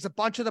 Stephon Diggs, a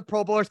bunch of the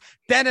Pro Bowlers.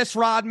 Dennis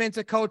Rodman's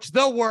a coach.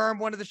 The Worm,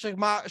 one of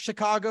the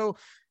Chicago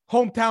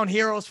hometown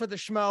heroes for the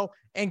Schmo.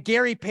 And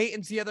Gary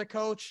Payton's the other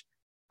coach.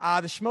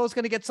 The Schmo's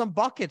going to get some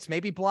buckets,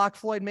 maybe block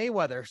Floyd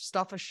Mayweather,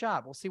 stuff a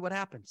shot. We'll see what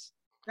happens.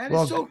 That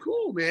is so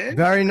cool, man.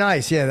 Very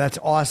nice. Yeah, that's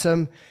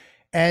awesome.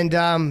 And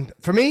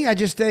for me, I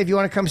just, if you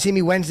want to come see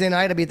me Wednesday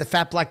night, I'll be at the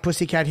Fat Black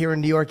Pussycat here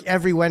in New York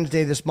every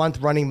Wednesday this month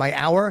running my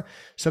hour.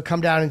 So come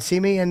down and see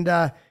me and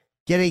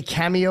get a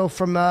cameo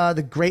from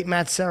the great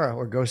Matt Serra,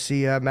 or go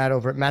see Matt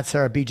over at Matt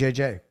Serra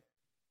BJJ.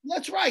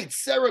 That's right.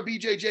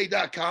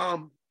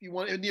 SarahBJJ.com. You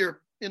want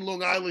in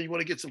Long Island, you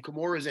want to get some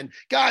Kimuras in.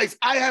 Guys,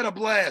 I had a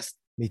blast.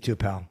 Me too,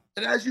 pal.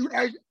 And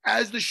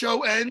as the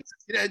show ends,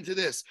 it ends to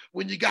this.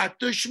 When you got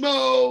the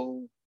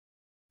Schmo,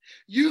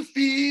 you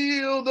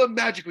feel the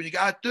magic. When you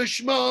got the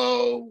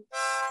Schmo,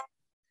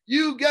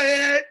 you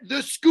get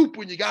the scoop.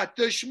 When you got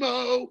the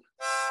Schmo.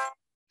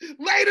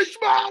 Later,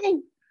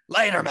 Schmo.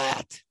 Later,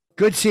 Matt.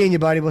 Good seeing you,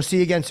 buddy. We'll see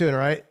you again soon, all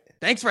right?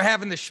 Thanks for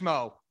having the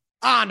Schmo.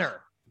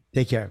 Honor.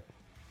 Take care.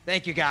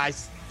 Thank you,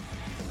 guys.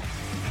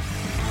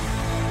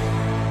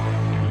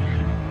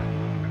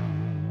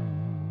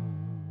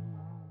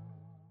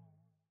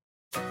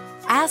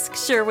 Ask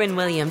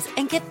Sherwin-Williams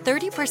and get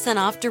 30%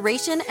 off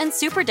Duration and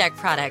Super Deck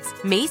products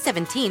May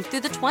 17th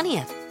through the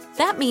 20th.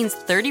 That means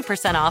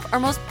 30% off our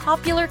most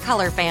popular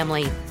color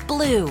family,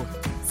 blue.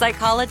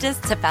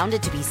 Psychologists have found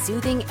it to be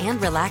soothing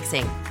and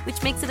relaxing,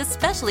 which makes it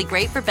especially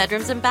great for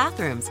bedrooms and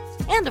bathrooms.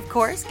 And of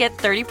course, get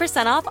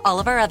 30% off all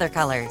of our other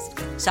colors.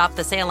 Shop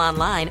the sale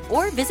online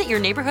or visit your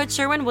neighborhood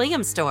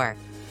Sherwin-Williams store.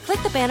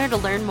 Click the banner to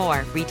learn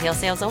more. Retail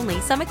sales only.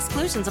 Some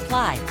exclusions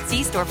apply.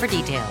 See store for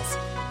details.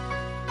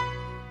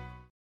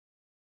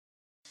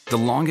 The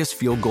longest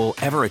field goal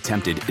ever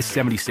attempted is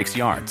 76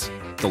 yards.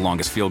 The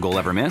longest field goal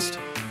ever missed?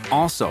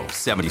 Also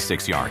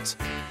 76 yards.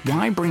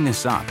 Why bring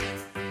this up?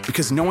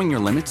 Because knowing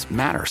your limits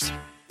matters,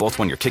 both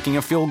when you're kicking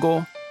a field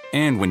goal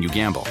and when you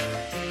gamble.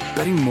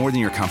 Betting more than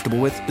you're comfortable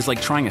with is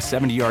like trying a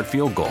 70-yard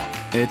field goal.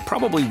 It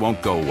probably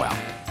won't go well.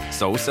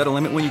 So set a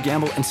limit when you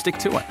gamble and stick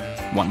to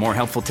it. Want more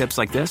helpful tips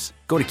like this?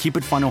 Go to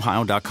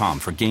keepitfunohio.com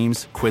for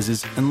games,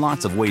 quizzes, and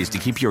lots of ways to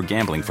keep your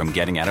gambling from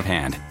getting out of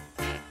hand.